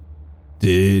payment.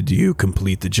 Did you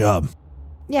complete the job?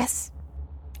 Yes.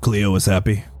 Cleo was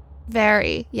happy?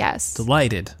 Very, yes.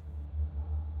 Delighted.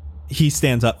 He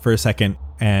stands up for a second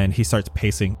and he starts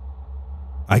pacing.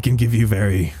 I can give you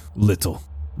very little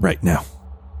right now.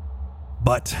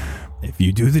 But if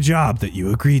you do the job that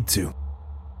you agreed to,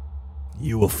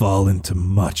 you will fall into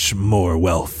much more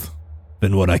wealth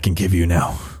than what I can give you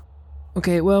now.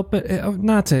 Okay, well, but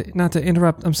not to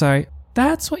interrupt, I'm sorry.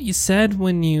 That's what you said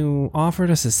when you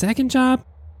offered us a second job?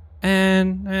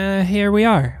 And here we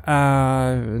are,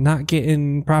 not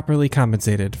getting properly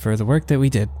compensated for the work that we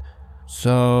did.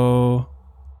 So...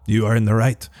 You are in the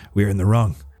right, we are in the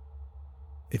wrong.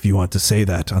 If you want to say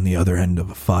that on the other end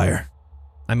of a fire.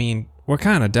 I mean, we're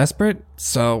kind of desperate,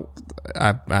 so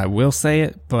I will say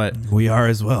it, but... We are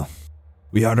as well.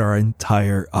 We had our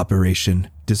entire operation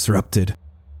disrupted.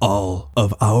 All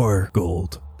of our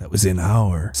gold that was in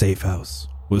our safe house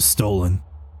was stolen.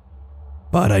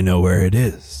 But I know where it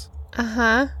is.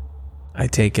 Uh-huh. I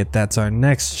take it that's our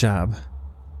next job.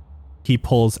 He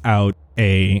pulls out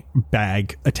a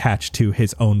bag attached to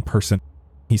his own person.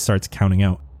 He starts counting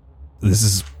out. This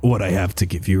is what I have to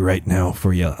give you right now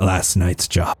for your last night's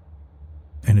job.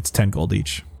 And it's 10 gold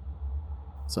each.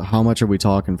 So how much are we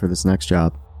talking for this next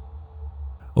job?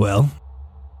 Well,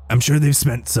 I'm sure they've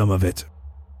spent some of it.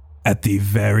 At the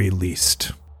very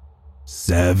least,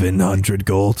 700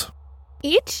 gold.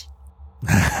 Each?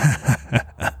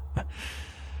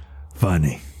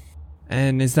 Funny.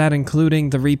 And is that including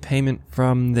the repayment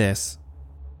from this?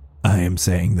 I am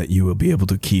saying that you will be able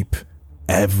to keep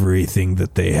everything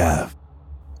that they have.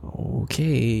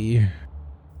 Okay.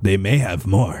 They may have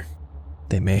more.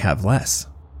 They may have less.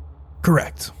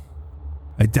 Correct.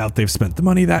 I doubt they've spent the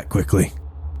money that quickly.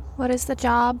 What is the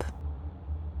job?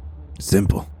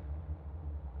 Simple.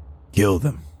 Kill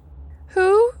them.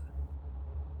 Who?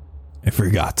 I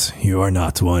forgot. You are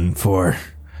not one for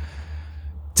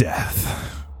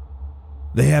death.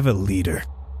 They have a leader.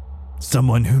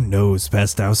 Someone who knows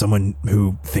Pastau, someone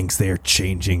who thinks they are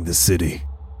changing the city.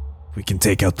 If we can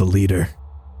take out the leader,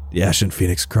 the Ashen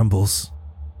Phoenix crumbles.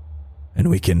 And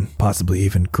we can possibly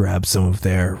even grab some of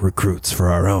their recruits for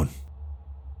our own.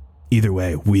 Either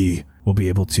way, we will be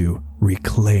able to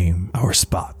reclaim our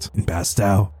spot in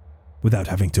Pastau without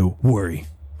having to worry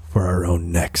for our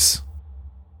own necks.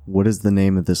 What is the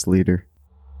name of this leader?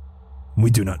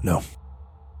 We do not know.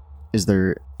 Is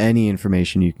there any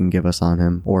information you can give us on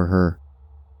him or her?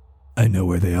 I know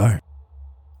where they are.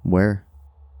 Where?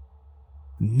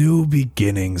 New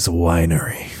Beginnings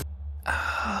Winery.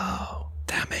 Oh,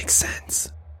 that makes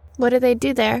sense. What do they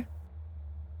do there?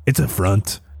 It's a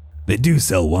front. They do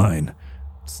sell wine.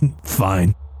 It's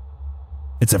fine.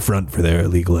 It's a front for their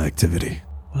illegal activity.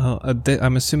 Well,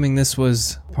 I'm assuming this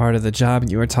was part of the job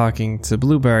you were talking to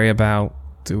Blueberry about.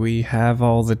 Do we have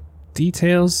all the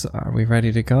details? Are we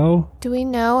ready to go? Do we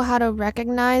know how to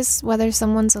recognize whether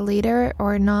someone's a leader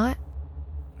or not?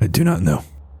 I do not know.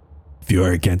 If you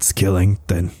are against killing,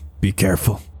 then be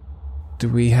careful. Do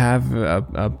we have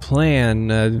a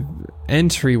plan, an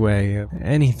entryway,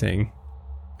 anything?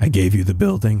 I gave you the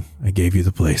building. I gave you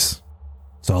the place.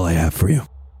 That's all I have for you.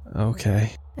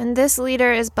 Okay. And this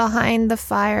leader is behind the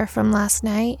fire from last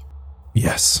night?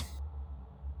 Yes.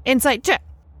 Insight check.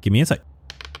 Give me insight.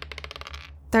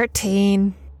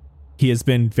 13. He has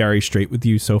been very straight with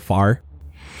you so far.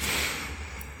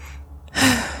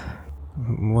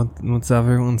 What's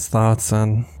everyone's thoughts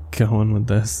on going with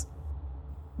this?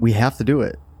 We have to do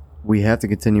it. We have to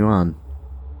continue on.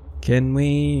 Can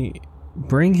we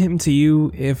bring him to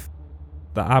you if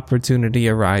the opportunity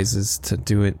arises to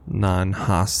do it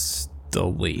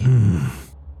non-hostilely?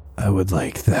 I would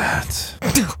like that.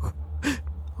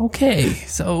 Okay,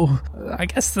 so I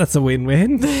guess that's a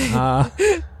win-win. He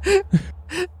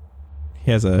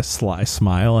has a sly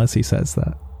smile as he says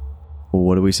that. Well,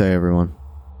 what do we say, everyone?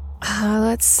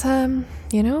 Let's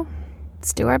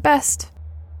do our best.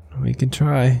 We can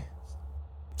try.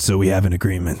 So we have an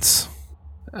agreement.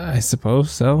 I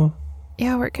suppose so.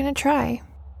 Yeah, we're gonna try.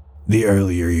 The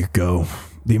earlier you go,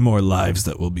 the more lives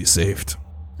that will be saved.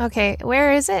 Okay,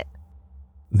 where is it?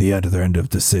 The other end of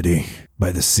the city,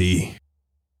 by the sea.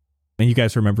 And you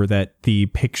guys remember that the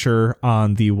picture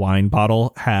on the wine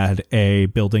bottle had a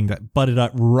building that butted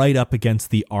up right up against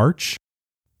the arch.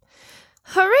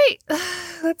 All right,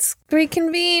 let's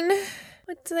reconvene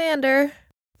with Xander.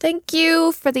 Thank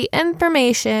you for the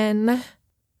information.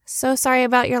 So sorry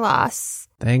about your loss.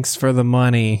 Thanks for the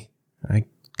money. I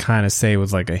kind of say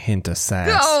with like a hint of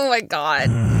sass. Oh my god.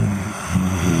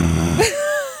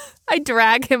 I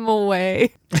drag him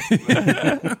away.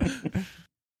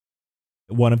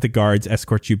 One of the guards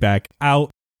escorts you back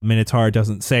out. Minotaur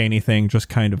doesn't say anything, just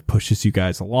kind of pushes you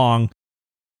guys along.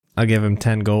 I'll give him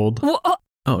 10 gold.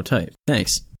 Oh, tight.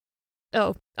 Thanks.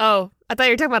 Oh, I thought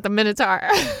you were talking about the Minotaur.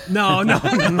 No.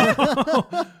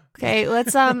 Okay,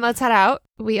 let's head out.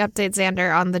 We update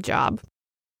Xander on the job.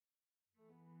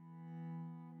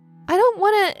 I don't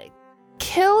want to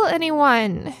kill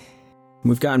anyone.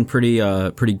 We've gotten pretty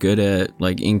good at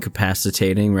like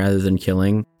incapacitating rather than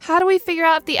killing. How do we figure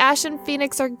out if the Ashen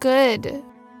Phoenix are good?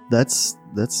 That's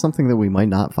something that we might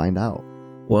not find out.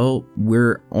 Well,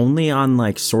 we're only on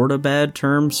like sort of bad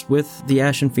terms with the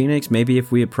Ashen Phoenix. Maybe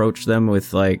if we approach them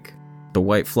with like the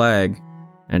white flag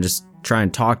and just try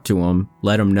and talk to them,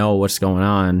 let them know what's going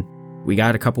on. We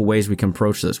got a couple ways we can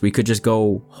approach this. We could just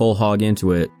go whole hog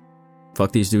into it,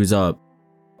 fuck these dudes up,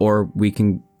 or we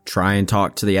can try and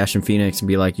talk to the Ashen Phoenix and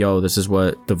be like, yo, this is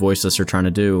what the Voiceless are trying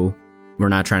to do. We're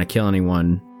not trying to kill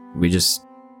anyone. We're just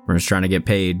trying to get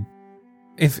paid.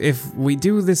 If we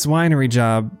do this winery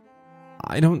job,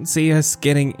 I don't see us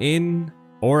getting in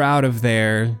or out of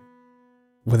there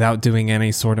without doing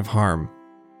any sort of harm.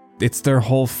 It's their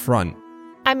whole front.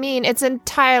 I mean, it's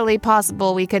entirely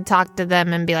possible we could talk to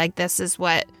them and be like, this is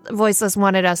what Voiceless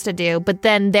wanted us to do. But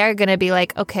then they're going to be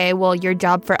like, okay, well, your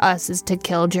job for us is to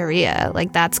kill Jaria.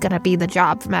 Like, that's going to be the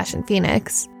job from Ashen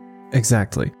Phoenix.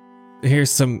 Exactly.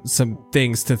 Here's some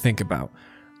things to think about.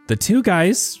 The two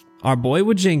guys, our boy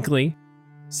Wajinkly,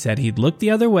 said he'd look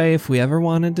the other way if we ever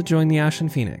wanted to join the Ashen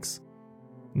Phoenix.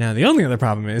 Now, the only other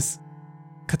problem is,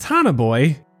 Katana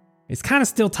Boy is kind of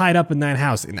still tied up in that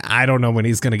house, and I don't know when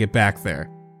he's going to get back there.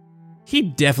 He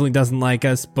definitely doesn't like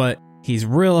us, but he's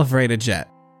real afraid of Jet.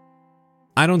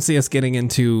 I don't see us getting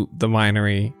into the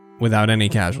winery without any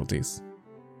casualties.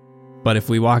 But if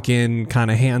we walk in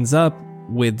kind of hands up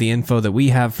with the info that we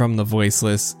have from the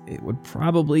Voiceless, it would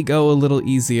probably go a little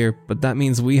easier, but that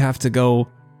means we have to go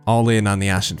all in on the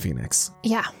Ashen Phoenix.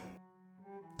 Yeah.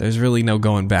 There's really no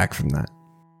going back from that.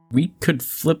 We could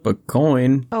flip a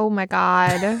coin. Oh my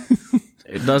god.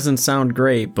 It doesn't sound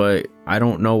great, but I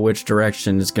don't know which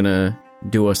direction is gonna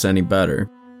do us any better.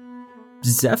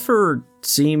 Zephyr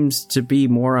seems to be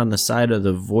more on the side of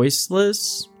the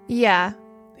Voiceless. Yeah.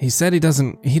 He said he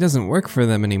doesn't work for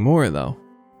them anymore, though.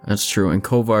 That's true, and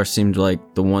Kovar seemed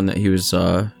like the one that he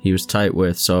was tight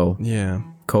with, so yeah.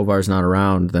 Kovar's not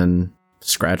around, then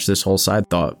scratch this whole side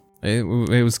thought. It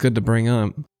was good to bring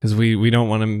up, because we don't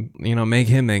want to, make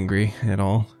him angry at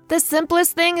all. The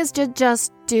simplest thing is to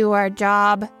just do our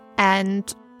job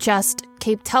and just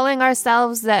keep telling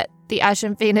ourselves that the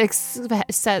Ashen Phoenix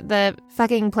set the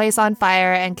fucking place on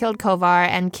fire and killed Kovar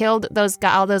and killed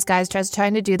all those guys just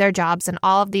trying to do their jobs and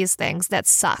all of these things that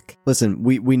suck. Listen,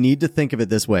 we need to think of it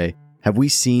this way. Have we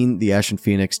seen the Ashen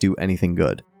Phoenix do anything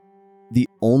good? The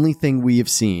only thing we have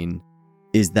seen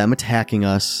is them attacking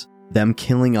us, them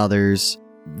killing others,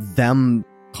 them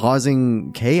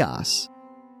causing chaos.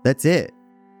 That's it.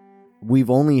 We've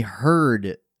only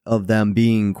heard of them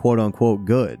being quote-unquote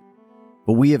good,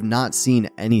 but we have not seen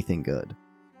anything good.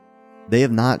 They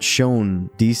have not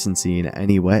shown decency in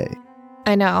any way.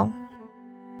 I know.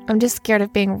 I'm just scared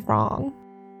of being wrong.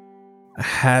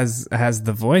 Has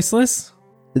the Voiceless?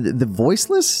 The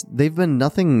Voiceless, they've been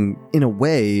nothing in a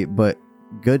way but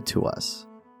good to us.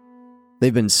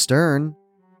 They've been stern,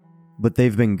 but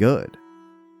they've been good.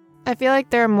 I feel like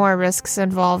there are more risks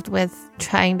involved with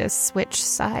trying to switch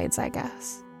sides, I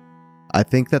guess. I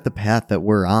think that the path that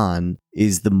we're on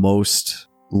is the most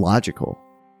logical.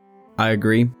 I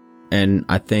agree, and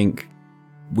I think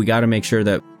we got to make sure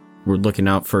that we're looking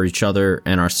out for each other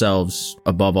and ourselves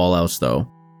above all else, though.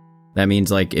 That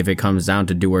means, like, if it comes down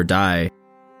to do or die,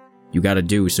 you got to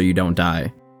do so you don't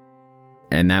die.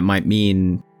 And that might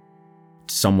mean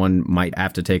someone might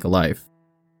have to take a life.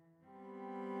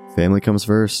 Family comes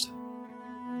first.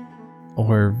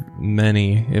 Or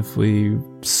many if we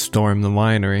storm the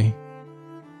winery.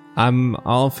 I'm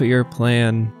all for your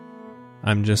plan.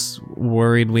 I'm just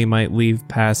worried we might leave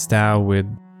Pastel with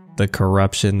the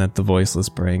corruption that the Voiceless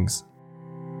brings.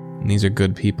 And these are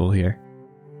good people here.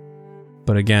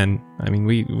 But again, I mean,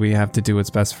 we have to do what's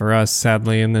best for us,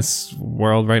 sadly, in this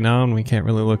world right now, and we can't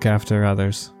really look after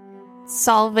others.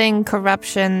 solving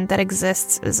corruption that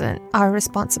exists isn't our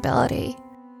responsibility.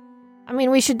 I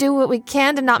mean, we should do what we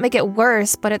can to not make it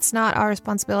worse, but it's not our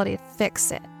responsibility to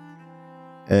fix it.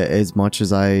 As much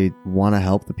as I want to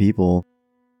help the people,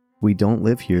 we don't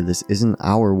live here. This isn't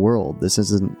our world. This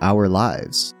isn't our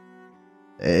lives.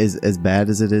 As bad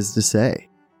as it is to say.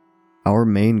 Our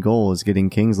main goal is getting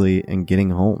Kingsley and getting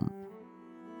home.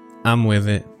 I'm with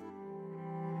it.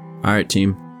 All right,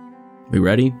 team. We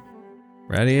ready?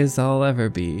 Ready as I'll ever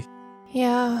be.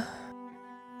 Yeah.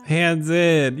 Hands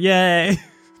in. Yay.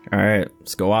 All right,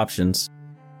 let's go options.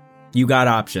 You got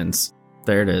options.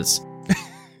 There it is.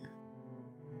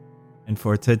 And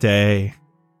for today,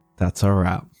 that's a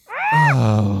wrap.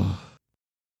 Oh.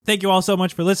 Thank you all so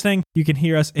much for listening. You can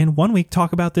hear us in 1 week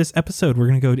talk about this episode. We're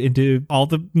going to go into all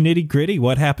the nitty gritty.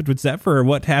 What happened with Zephyr,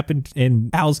 what happened in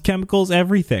Al's Chemicals,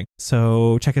 everything.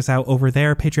 So check us out over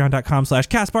there,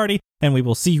 patreon.com/castparty, and we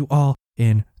will see you all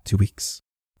in 2 weeks.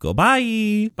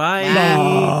 Goodbye. Bye.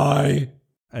 Bye.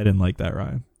 I didn't like that,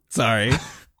 Ryan. Sorry.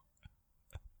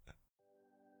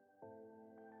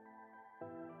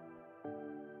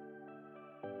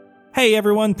 Hey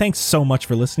everyone, thanks so much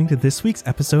for listening to this week's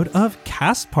episode of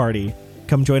Cast Party.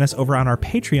 Come join us over on our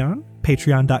Patreon,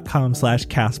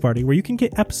 patreon.com/castparty, where you can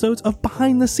get episodes of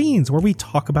behind the scenes where we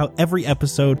talk about every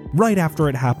episode right after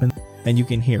it happens, and you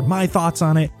can hear my thoughts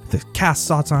on it, the cast's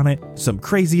thoughts on it, some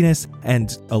craziness,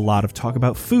 and a lot of talk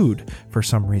about food for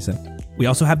some reason. We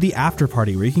also have the after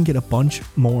party where you can get a bunch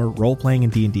more role-playing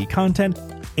and D&D content.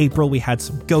 April, we had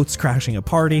some goats crashing a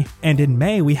party. And in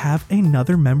May, we have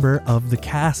another member of the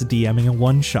cast DMing a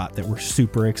one-shot that we're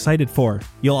super excited for.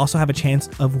 You'll also have a chance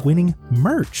of winning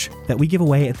merch that we give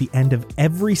away at the end of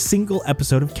every single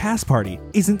episode of Cast Party.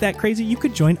 Isn't that crazy? You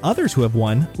could join others who have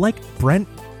won, like Brent,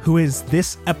 who is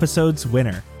this episode's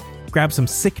winner. Grab some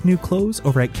sick new clothes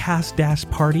over at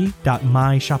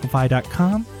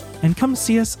cast-party.myshopify.com and come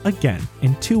see us again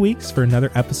in 2 weeks for another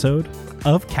episode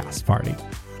of Cast Party.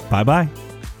 Bye-bye.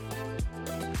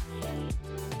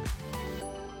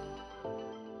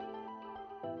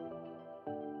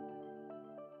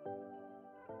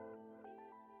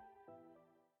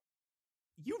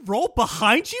 You roll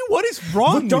behind you? What is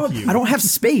wrong with you? I don't have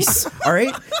space, all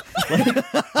right? Like,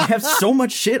 I have so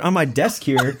much shit on my desk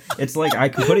here. It's like I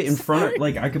could put it in front of,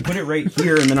 like, I could put it right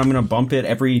here, and then I'm going to bump it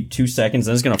every 2 seconds,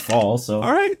 and it's going to fall, so.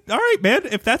 All right, man.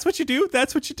 If that's what you do,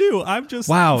 that's what you do. I'm just...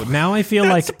 Wow, now I feel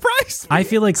like... surprised me. I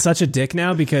feel like such a dick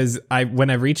now because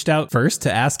when I reached out first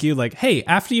to ask you, like, hey,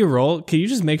 after you roll, can you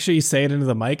just make sure you say it into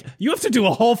the mic? You have to do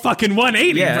a whole fucking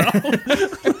 180, bro.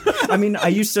 I mean, I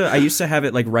used to have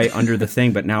it, like, right under the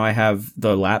thing, but now I have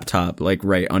the laptop, like,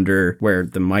 right under where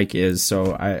the mic is,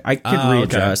 so I could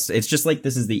readjust. Okay. It's just like,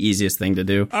 this is the easiest thing to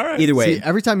do. All right. Either way. See,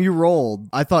 every time you rolled,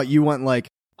 I thought you went like,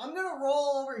 I'm going to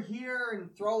roll over here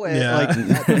and throw it. Yeah.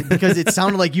 Like, because it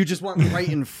sounded like you just went right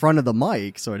in front of the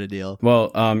mic sort of deal.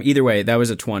 Well, either way, that was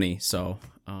a 20, so...